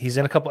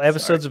in a couple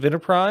episodes of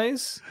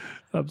Enterprise.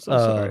 I'm so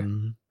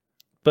sorry.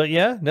 But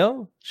yeah,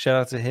 no, shout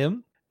out to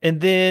him.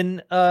 And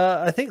then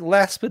I think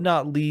last but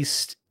not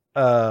least,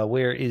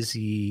 where is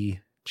he?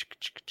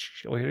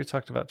 We already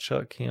talked about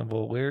Chuck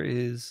Campbell. Where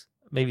is,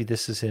 maybe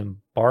this is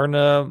him,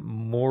 Barna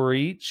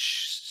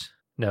Morich?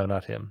 No,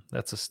 not him.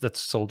 That's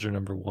soldier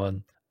number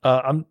 1.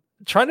 I'm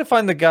trying to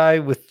find the guy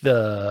with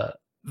the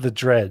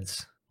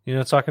dreads. You know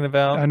what I'm talking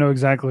about? I know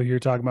exactly who you're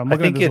talking about. I'm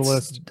looking at this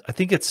list. I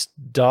think it's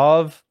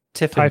Dov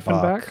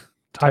Tiefenbach,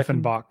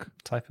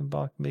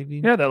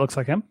 maybe. Yeah, that looks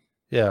like him.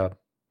 Yeah.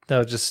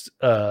 No, just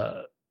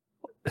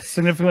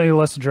significantly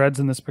less dreads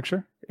in this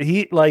picture.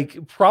 He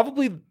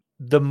probably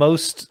the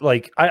most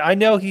I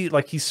know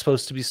he's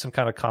supposed to be some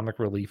kind of comic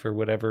relief or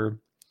whatever,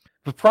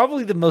 but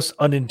probably the most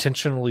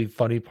unintentionally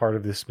funny part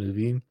of this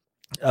movie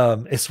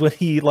is when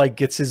he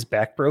gets his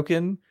back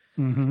broken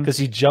because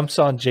he jumps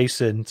on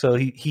Jason. So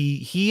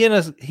he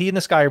and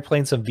this guy are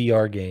playing some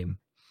VR game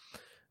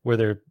where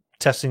they're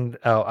testing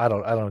out. I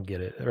don't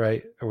get it,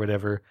 right, or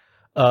whatever.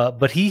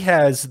 But he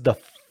has the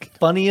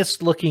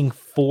funniest looking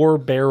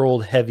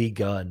 4-barreled heavy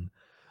gun.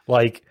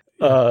 I've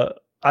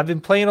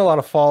been playing a lot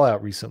of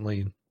Fallout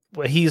recently.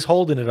 He's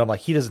holding it. I'm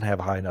like, he doesn't have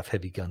a high enough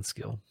heavy gun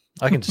skill.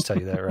 I can just tell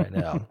you that right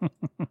now.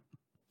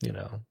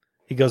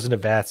 He goes into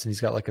VATS and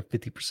he's got a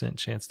 50%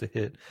 chance to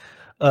hit.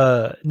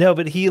 No,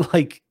 but he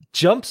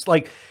jumps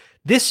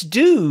this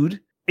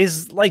dude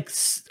is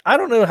I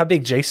don't know how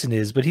big Jason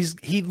is, but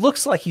he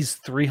looks like he's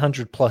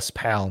 300 plus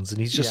pounds, and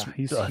he's just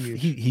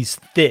he's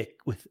thick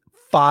with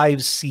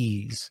 5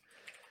 C's,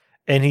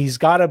 and he's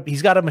got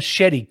a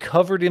machete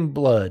covered in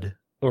blood,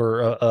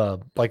 or a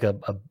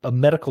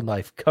medical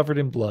knife covered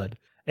in blood,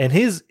 and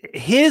his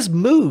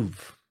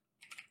move,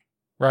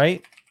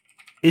 right,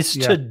 is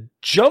to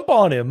jump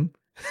on him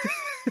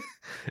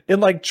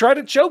and try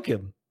to choke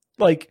him.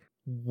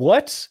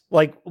 What?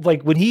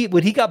 When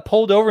he got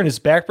pulled over and his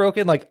back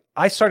broken,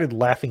 I started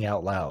laughing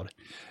out loud.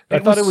 I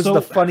thought it was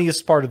the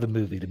funniest part of the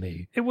movie to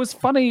me. It was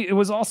funny. It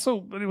was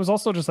also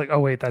just oh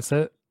wait, that's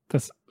it.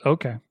 That's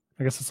okay.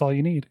 I guess that's all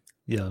you need.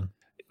 Yeah.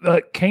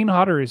 Kane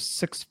Hodder is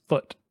 6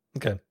 foot.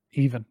 Okay.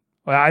 Even.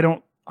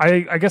 I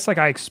guess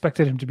I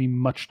expected him to be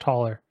much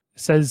taller.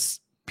 It says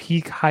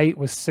peak height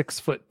was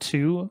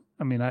 6'2".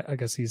 I mean, I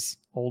guess he's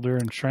older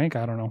and shrank.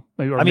 I don't know.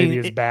 Maybe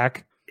his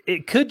back.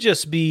 It could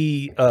just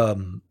be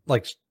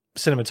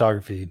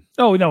cinematography.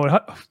 Oh no!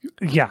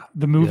 Yeah,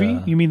 the movie.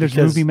 Yeah, you mean there's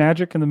movie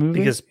magic in the movie?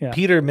 Because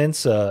Peter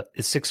Mensah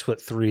is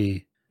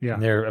 6'3". Yeah,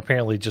 and they're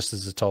apparently just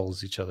as tall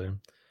as each other.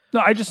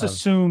 No, I just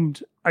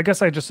assumed. I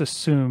guess I just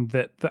assumed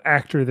that the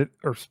actor and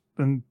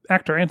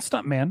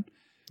stuntman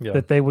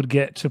that they would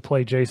get to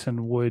play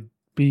Jason would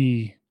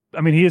be. I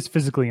mean, he is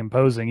physically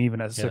imposing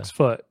even at 6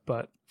 foot,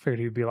 but Figured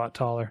he'd be a lot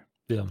taller.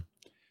 Yeah.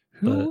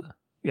 Who? But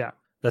Yeah.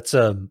 that's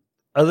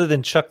other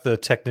than Chuck the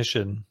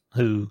technician,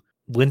 who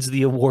wins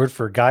the award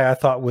for a guy I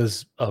thought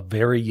was a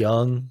very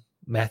young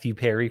Matthew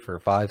Perry for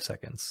 5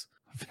 seconds.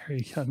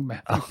 Very young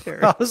Matthew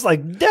Perry. I was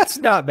like, that's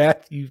not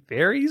Matthew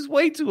Perry. He's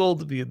way too old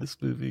to be in this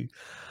movie.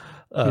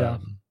 Yeah.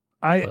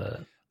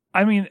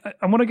 I mean,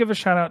 I want to give a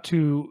shout out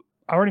to,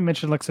 I already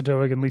mentioned Lexa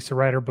Doig and Lisa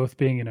Ryder both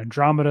being in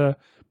Andromeda.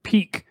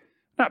 Peak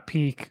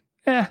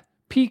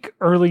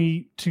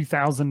early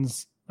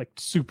 2000s, like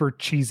super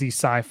cheesy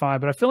sci-fi.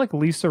 But I feel like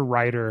Lisa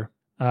Ryder,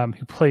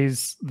 who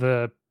plays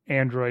the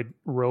android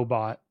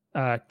robot,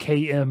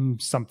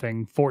 KM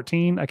something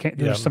 14. I can't,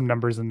 there's some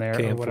numbers in there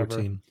KM or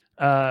whatever.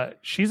 14.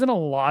 She's in a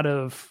lot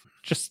of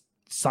just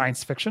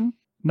science fiction,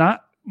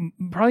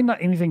 probably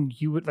not anything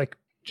you would like.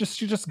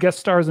 She just guest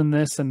stars in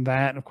this and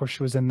that. And of course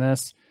she was in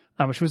this.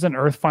 She was in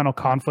Earth Final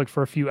Conflict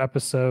for a few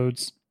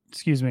episodes.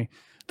 Excuse me.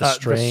 The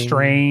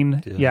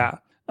Strain. Yeah.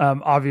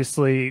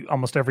 Obviously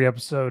almost every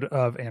episode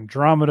of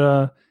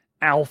Andromeda.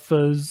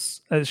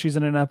 Alphas. She's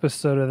in an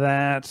episode of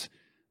that.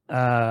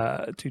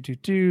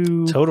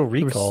 Total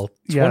Recall.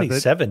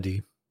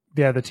 2070.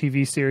 The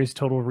TV series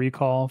Total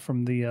Recall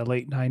from the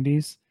late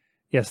 90s.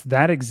 Yes,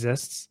 that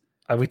exists.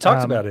 We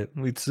talked about it.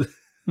 Was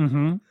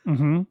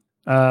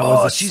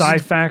a Psi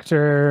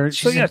Factor.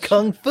 She's in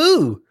Kung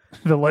Fu.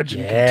 The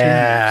legend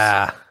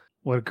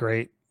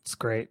continues. It's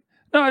great.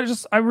 No,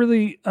 I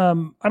really,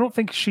 I don't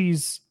think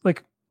she's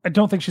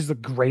the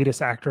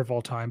greatest actor of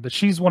all time, but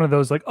she's one of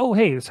those like, oh,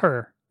 hey, it's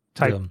her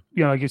type.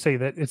 You know, like you say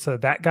that it's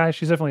that guy.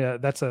 She's definitely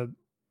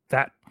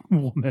that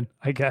woman,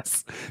 I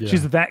guess. Yeah.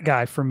 She's that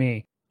guy for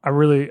me. I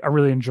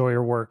really enjoy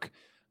her work.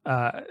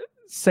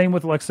 Same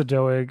with Lexa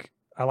Doig.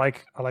 I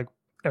like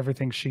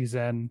everything she's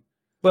in.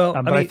 Well,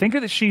 but I think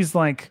that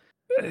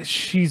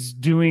she's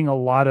doing a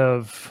lot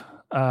of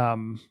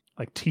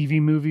like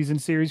TV movies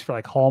and series for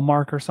like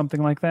Hallmark or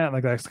something like that.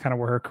 Like that's kind of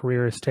where her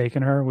career has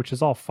taken her, which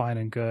is all fine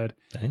and good.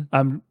 Dang.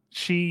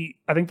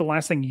 I think the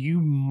last thing you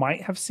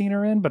might have seen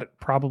her in, but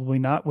probably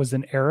not, was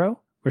in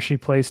Arrow, where she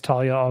plays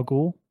Talia al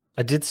Ghul.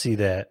 I did see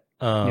that.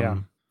 Yeah,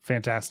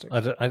 fantastic.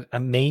 I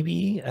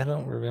maybe I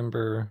don't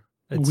remember.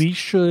 We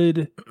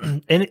should.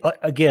 And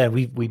again,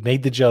 we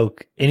made the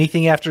joke.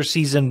 Anything after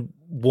season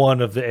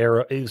 1 of the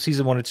Arrow,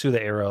 season 1 and 2 of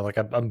the Arrow, like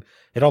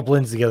it all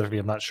blends together for me.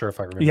 I'm not sure if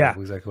I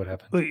remember exactly what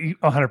happened.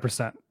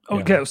 100%.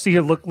 Okay, see,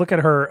 look at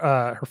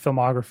her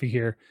filmography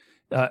here.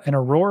 An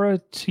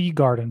Aurora Tea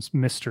Gardens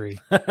mystery.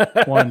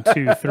 1,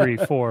 2, 3,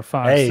 4,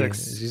 5, 6,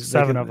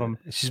 7 of them.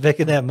 She's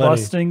making that money.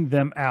 Busting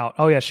them out.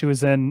 Oh yeah, she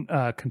was in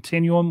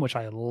Continuum, which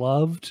I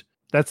loved.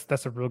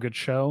 That's a real good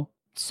show.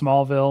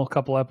 Smallville, a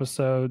couple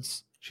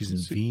episodes. She's in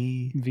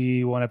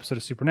V, 1 episode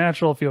of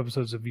Supernatural, a few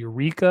episodes of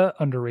Eureka,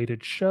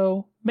 underrated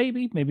show.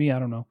 Maybe, I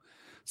don't know.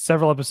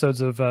 Several episodes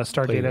of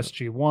Stargate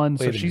SG-1.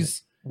 So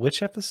she's...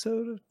 Which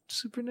episode of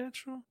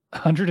Supernatural?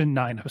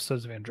 109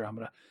 episodes of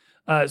Andromeda.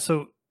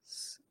 So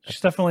she's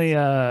definitely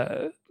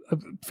a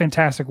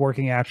fantastic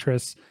working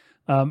actress.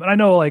 And I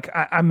know, like,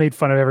 I made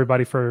fun of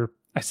everybody for...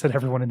 I said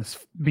everyone in this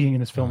being in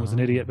this film was an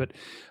idiot, but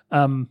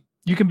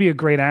you can be a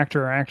great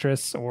actor or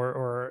actress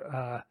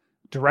or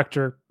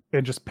director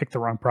and just pick the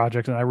wrong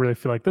project. And I really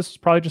feel like this is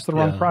probably just the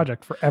wrong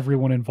project for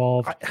everyone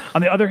involved.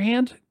 On the other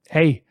hand,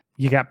 hey,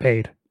 you got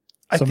paid.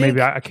 So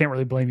maybe I can't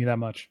really blame you that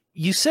much.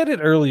 You said it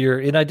earlier,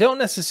 and I don't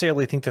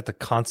necessarily think that the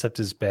concept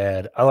is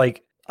bad.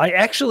 I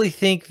actually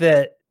think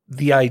that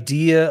the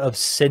idea of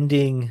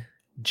sending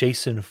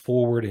Jason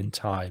forward in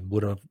time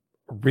would have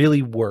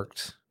really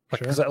worked.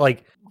 Because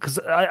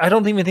I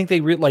don't even think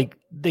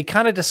they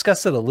kind of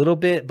discussed it a little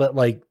bit, but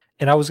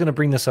and I was going to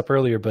bring this up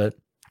earlier, but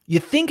you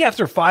think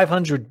after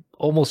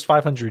almost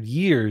 500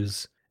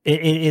 years,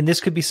 and this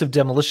could be some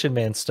Demolition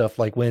Man stuff,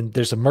 like when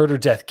there's a murder,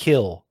 death,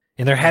 kill,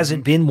 and there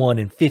hasn't been one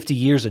in 50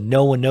 years and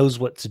no one knows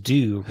what to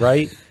do,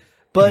 right?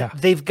 But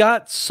they've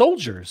got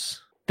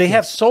soldiers. They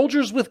have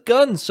soldiers with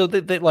guns, so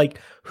that they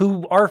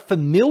who are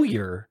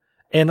familiar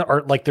and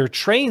are they're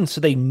trained,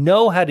 so they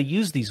know how to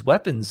use these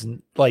weapons.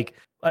 And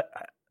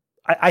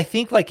I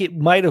think it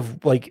might have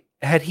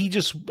had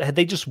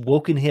they just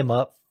woken him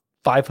up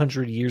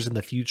 500 years in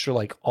the future,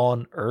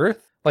 on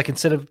Earth,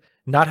 instead of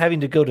not having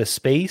to go to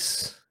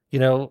space,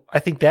 I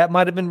think that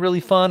might have been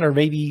really fun. Or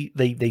maybe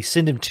they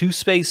send him to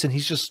space and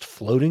he's just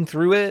floating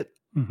through it.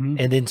 Mm-hmm.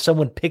 And then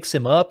someone picks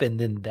him up and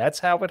then that's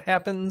how it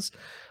happens.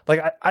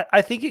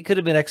 I think it could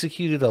have been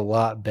executed a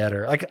lot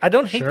better. I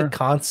don't hate the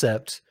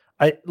concept.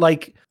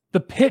 The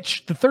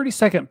pitch, the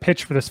 30-second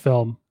pitch for this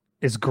film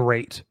is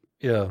great.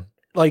 Yeah.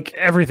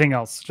 Everything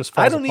else just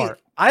falls apart.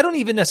 I don't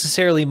even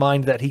necessarily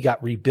mind that he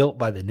got rebuilt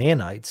by the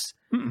nanites.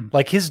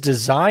 Mm-mm. His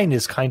design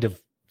is kind of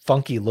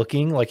funky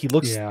looking. He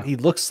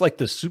looks like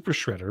the Super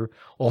Shredder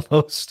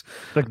almost.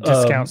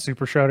 Discount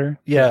Super Shredder.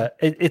 Yeah.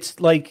 It's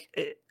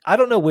I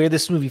don't know where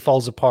this movie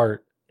falls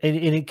apart. And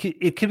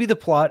it could be the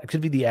plot. It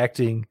could be the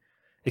acting.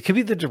 It could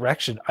be the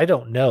direction. I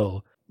don't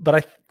know.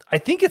 But I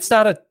think it's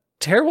not a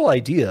terrible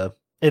idea.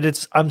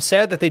 And I'm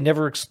sad that they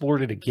never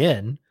explored it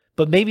again.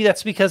 But maybe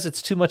that's because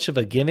it's too much of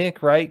a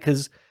gimmick, right?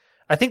 Because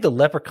I think the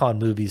Leprechaun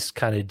movies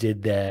kind of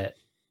did that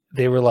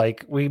they were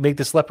like, we make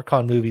this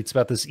leprechaun movie. It's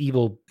about this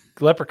evil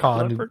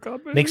leprechaun who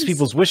makes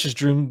people's wishes,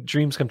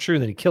 dreams come true,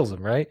 and then he kills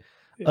them, right?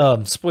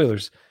 Yeah.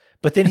 Spoilers.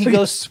 But then he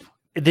goes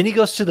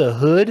to the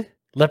hood,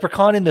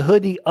 Leprechaun in the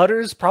Hood, and he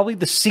utters probably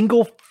the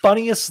single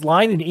funniest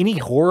line in any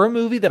horror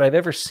movie that I've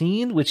ever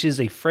seen, which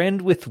is, "A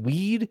friend with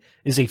weed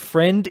is a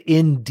friend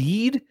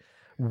indeed."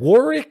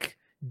 Warwick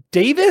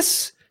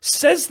Davis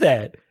says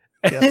that.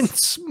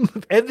 Yes.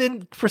 And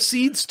then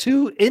proceeds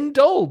to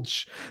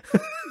indulge.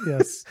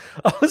 Yes.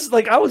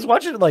 I was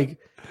watching it like,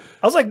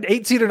 I was like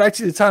 18 or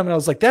 19 at the time, and I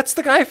was like, that's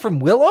the guy from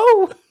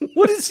Willow?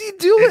 What is he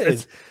doing?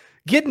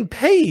 Getting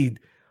paid.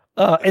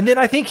 And then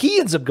I think he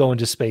ends up going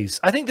to space.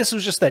 I think this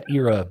was just that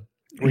era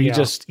where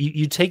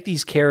you take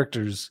these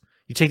characters,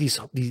 you take these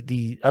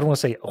I don't want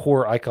to say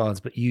horror icons,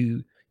 but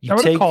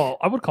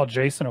I would call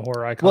Jason a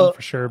horror icon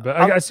for sure, but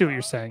I see what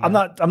you're saying. I'm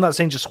not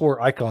saying just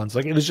horror icons.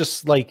 Like, it was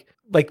just like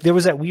there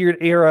was that weird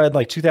era in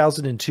like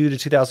 2002 to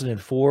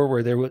 2004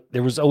 where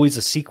there was always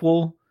a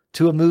sequel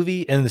to a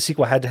movie, and the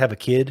sequel had to have a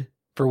kid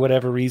for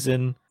whatever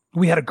reason.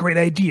 We had a great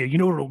idea. You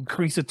know what will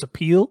increase its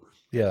appeal?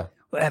 Yeah.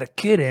 We'll add a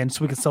kid in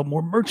so we can sell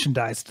more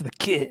merchandise to the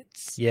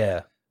kids.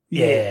 Yeah.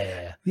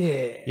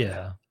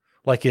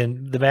 Like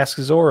in The Mask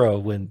of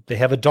Zorro, when they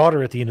have a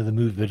daughter at the end of the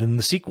movie, but in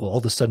the sequel, all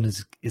of a sudden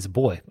is a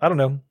boy. I don't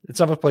know. It's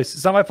not my place.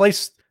 It's not my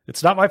place.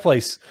 It's not my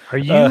place. Are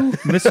you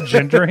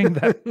misgendering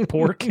that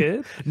poor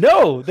kid?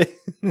 No,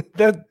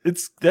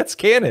 that's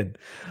canon.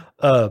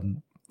 I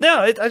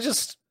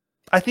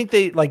think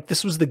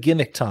this was the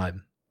gimmick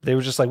time. They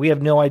were just like, we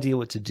have no idea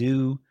what to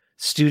do.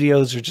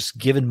 Studios are just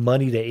giving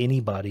money to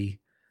anybody.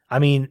 I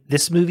mean,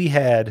 this movie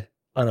had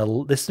an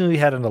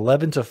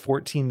 11 to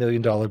 $14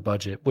 million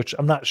budget, which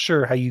I'm not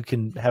sure how you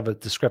can have a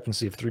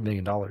discrepancy of $3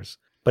 million,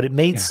 but it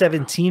made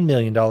 $17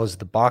 million at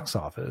the box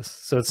office.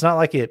 So it's not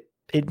like it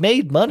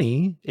made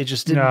money. It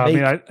just didn't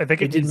I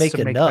think it didn't make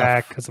enough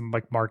back because of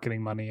like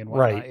marketing money and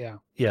whatnot. Right.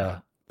 Yeah.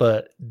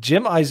 But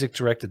Jim Isaac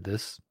directed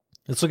this.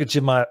 Let's look at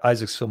Jim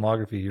Isaac's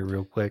filmography here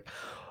real quick.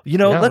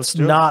 Let's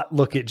not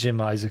look at Jim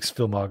Isaac's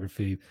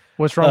filmogaphy.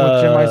 What's wrong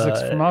with Jim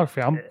Isaac's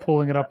filmography? I'm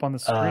pulling it up on the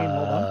screen.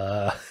 Hold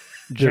on.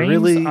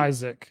 James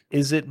Isaac.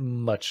 Isn't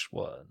much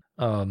one.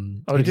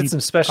 He did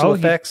some special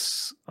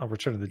effects on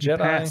Return of the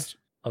Jedi.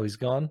 Oh, he's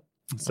gone?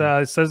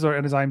 It says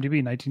in his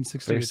IMDb,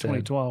 1960 to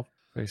 2012.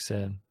 Very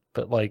sad.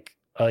 But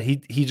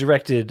he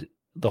directed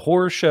The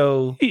Horror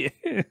Show,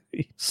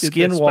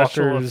 Skinwalkers,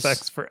 special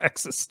effects for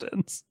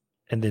Existence,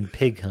 and then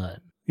Pig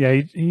Hunt. Yeah,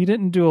 he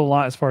didn't do a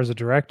lot as far as a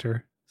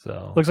director.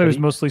 So looks like it was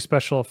mostly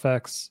special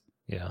effects.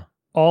 Yeah.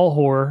 All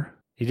horror.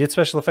 He did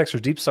special effects for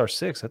Deep Star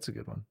 6. That's a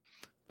good one.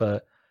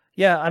 But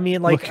yeah, I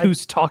mean, look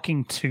who's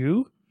talking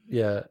to.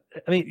 Yeah.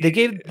 I mean, they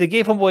gave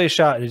Homeboy a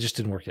shot and it just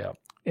didn't work out.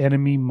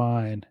 Enemy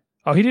Mine.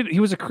 Oh,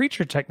 he was a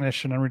creature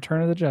technician on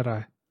Return of the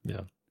Jedi.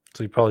 Yeah.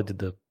 So he probably did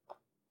the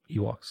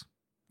Ewoks.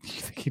 You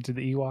think he did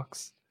the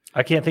Ewoks?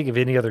 I can't think of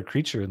any other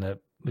creature in that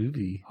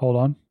movie. Hold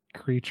on.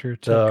 Creature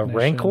technician. The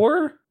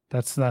Rancor?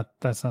 That's not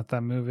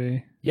that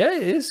movie. Yeah,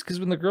 it is, because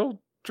when the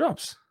girl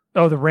drops.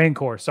 Oh, the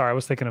Rancor. Sorry, I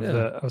was thinking of there's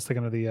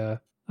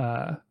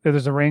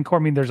a Rancor. I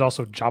mean, there's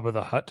also Jabba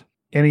the Hutt.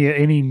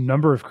 Any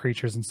number of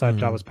creatures inside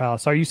Jabba's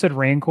palace. Sorry, you said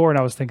Rancor, and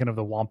I was thinking of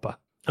the Wampa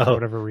for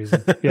whatever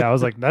reason. Yeah, I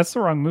was like, that's the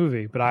wrong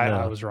movie, but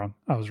I was wrong.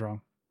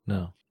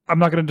 No. I'm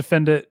not going to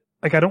defend it.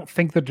 Like, I don't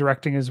think the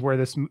directing is where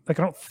this. Like,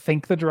 I don't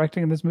think the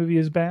directing in this movie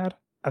is bad.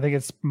 I think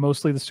it's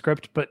mostly the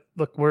script. But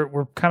look,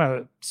 we're kind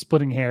of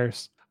splitting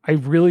hairs. I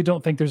really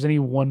don't think there's any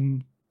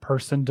one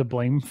person to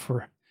blame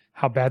for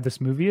how bad this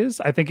movie is.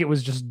 I think it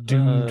was just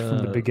doomed from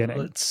the beginning.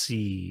 Let's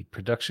see.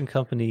 Production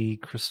company,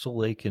 Crystal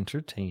Lake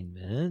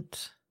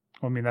Entertainment.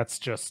 I mean, that's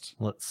just...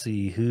 Let's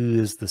see. Who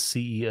is the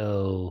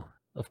CEO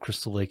of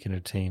Crystal Lake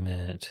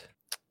Entertainment?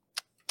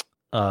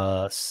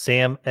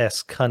 Sam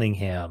S.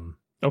 Cunningham.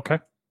 Okay.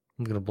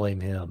 I'm going to blame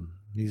him.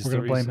 We're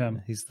going to blame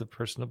him. He's the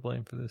person to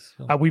blame for this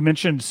film. We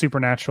mentioned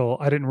Supernatural.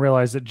 I didn't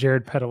realize that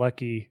Jared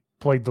Padalecki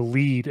played the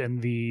lead in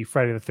the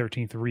Friday the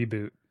 13th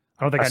reboot.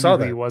 I don't think I knew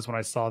who he was when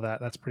I saw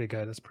that. That's pretty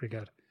good.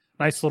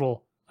 Nice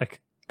little, I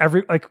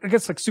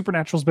guess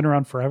Supernatural's been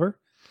around forever.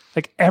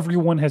 Like,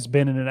 everyone has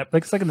been in an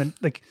it's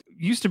like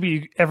used to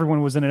be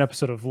everyone was in an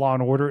episode of Law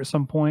and Order at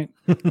some point.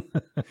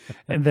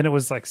 And then it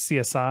was like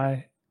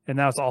CSI, and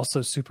now it's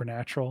also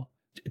Supernatural.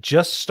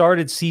 Just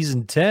started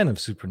season 10 of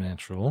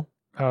Supernatural.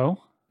 Oh.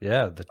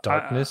 Yeah, the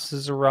darkness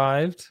has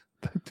arrived.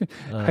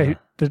 Hey,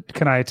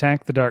 can I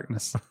attack the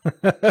darkness?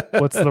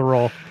 What's the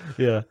role?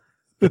 Yeah.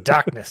 The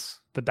darkness.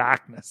 The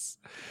darkness.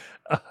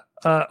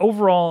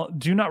 Overall,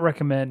 do not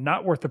recommend,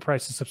 not worth the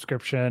price of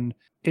subscription.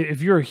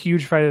 If you're a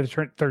huge Friday the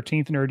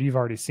 13th nerd, you've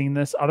already seen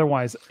this.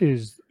 Otherwise, it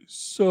is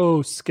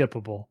so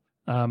skippable.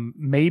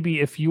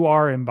 Maybe if you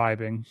are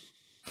imbibing,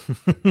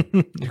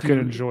 you could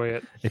enjoy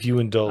it. If you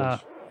indulge.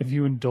 If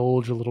you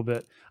indulge a little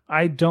bit.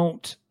 I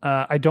don't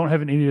have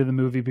an idiot of the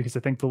movie because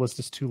I think the list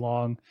is too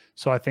long.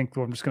 So I think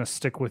I'm just going to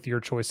stick with your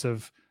choice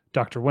of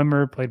Dr.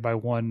 Wimmer, played by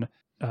David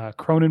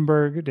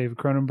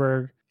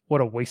Cronenberg.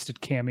 What a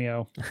wasted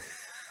cameo.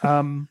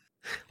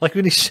 Like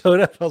when he showed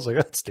up, I was like,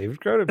 "That's David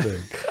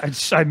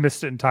Cronenberg." I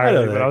missed it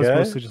entirely, but I was guy.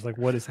 mostly just like,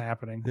 what is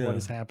happening? Yeah. What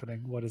is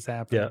happening? What is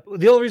happening? Yeah.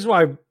 The only reason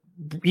why I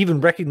even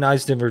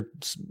recognized him or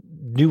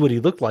knew what he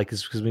looked like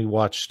is because we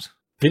watched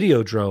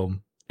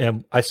Videodrome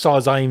and I saw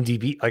his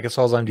IMDb. Like I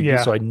saw his IMDb,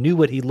 Yeah. so I knew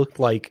what he looked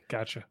like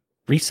Gotcha.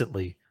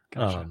 recently.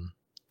 Gotcha.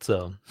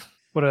 So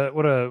what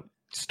a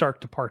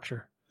stark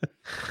departure.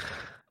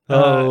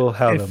 how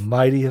the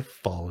mighty have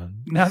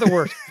fallen. Now that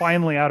we're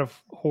finally out of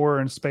horror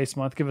and space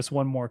month, give us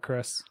one more,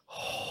 Chris.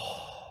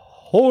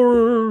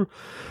 Horror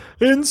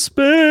in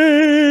space.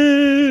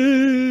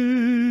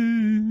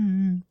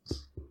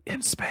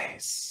 In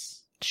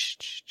space.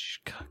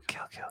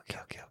 Kill.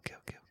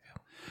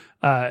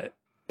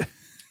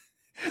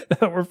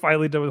 We're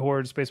finally done with horror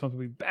and space month.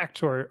 We'll be back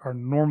to our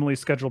normally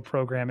scheduled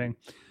programming.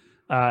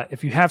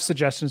 If you have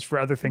suggestions for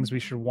other things we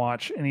should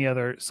watch, any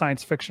other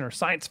science fiction or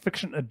science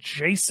fiction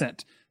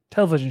adjacent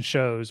television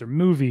shows or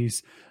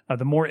movies,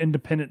 the more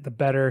independent, the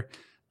better.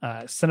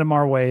 Send them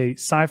our way,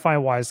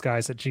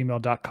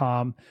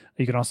 sci-fi-wise-guys@gmail.com.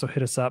 You can also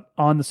hit us up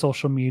on the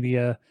social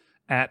media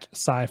at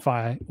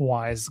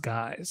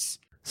sci-fi-wise-guys.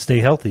 Stay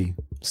healthy,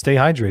 stay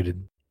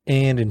hydrated.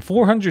 And in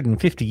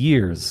 450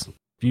 years,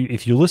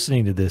 if you're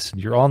listening to this and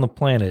you're on the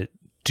planet,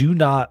 do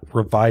not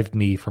revive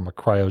me from a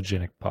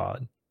cryogenic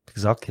pod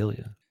because I'll kill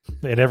you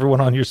and everyone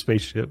on your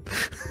spaceship.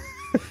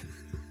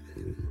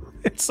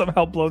 And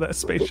somehow blow that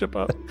spaceship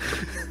up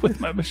with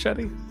my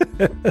machete.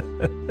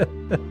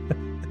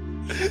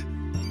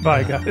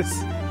 Bye,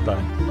 guys.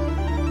 Bye.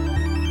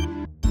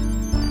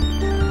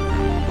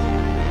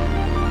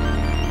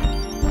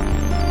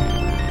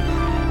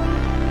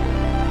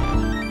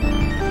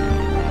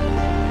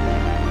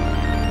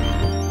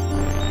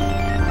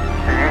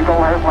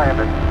 Eagle has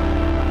landed.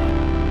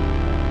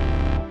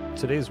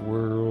 Today's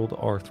World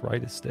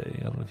Arthritis Day.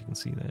 I don't know if you can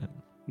see that.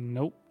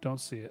 Nope, don't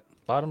see it.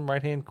 Bottom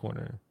right-hand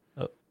corner.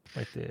 Oh,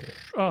 right there.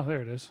 Oh,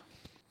 there it is.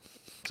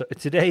 So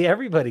today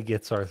everybody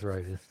gets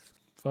arthritis.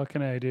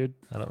 Fucking A, dude.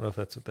 I don't know if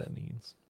that's what that means.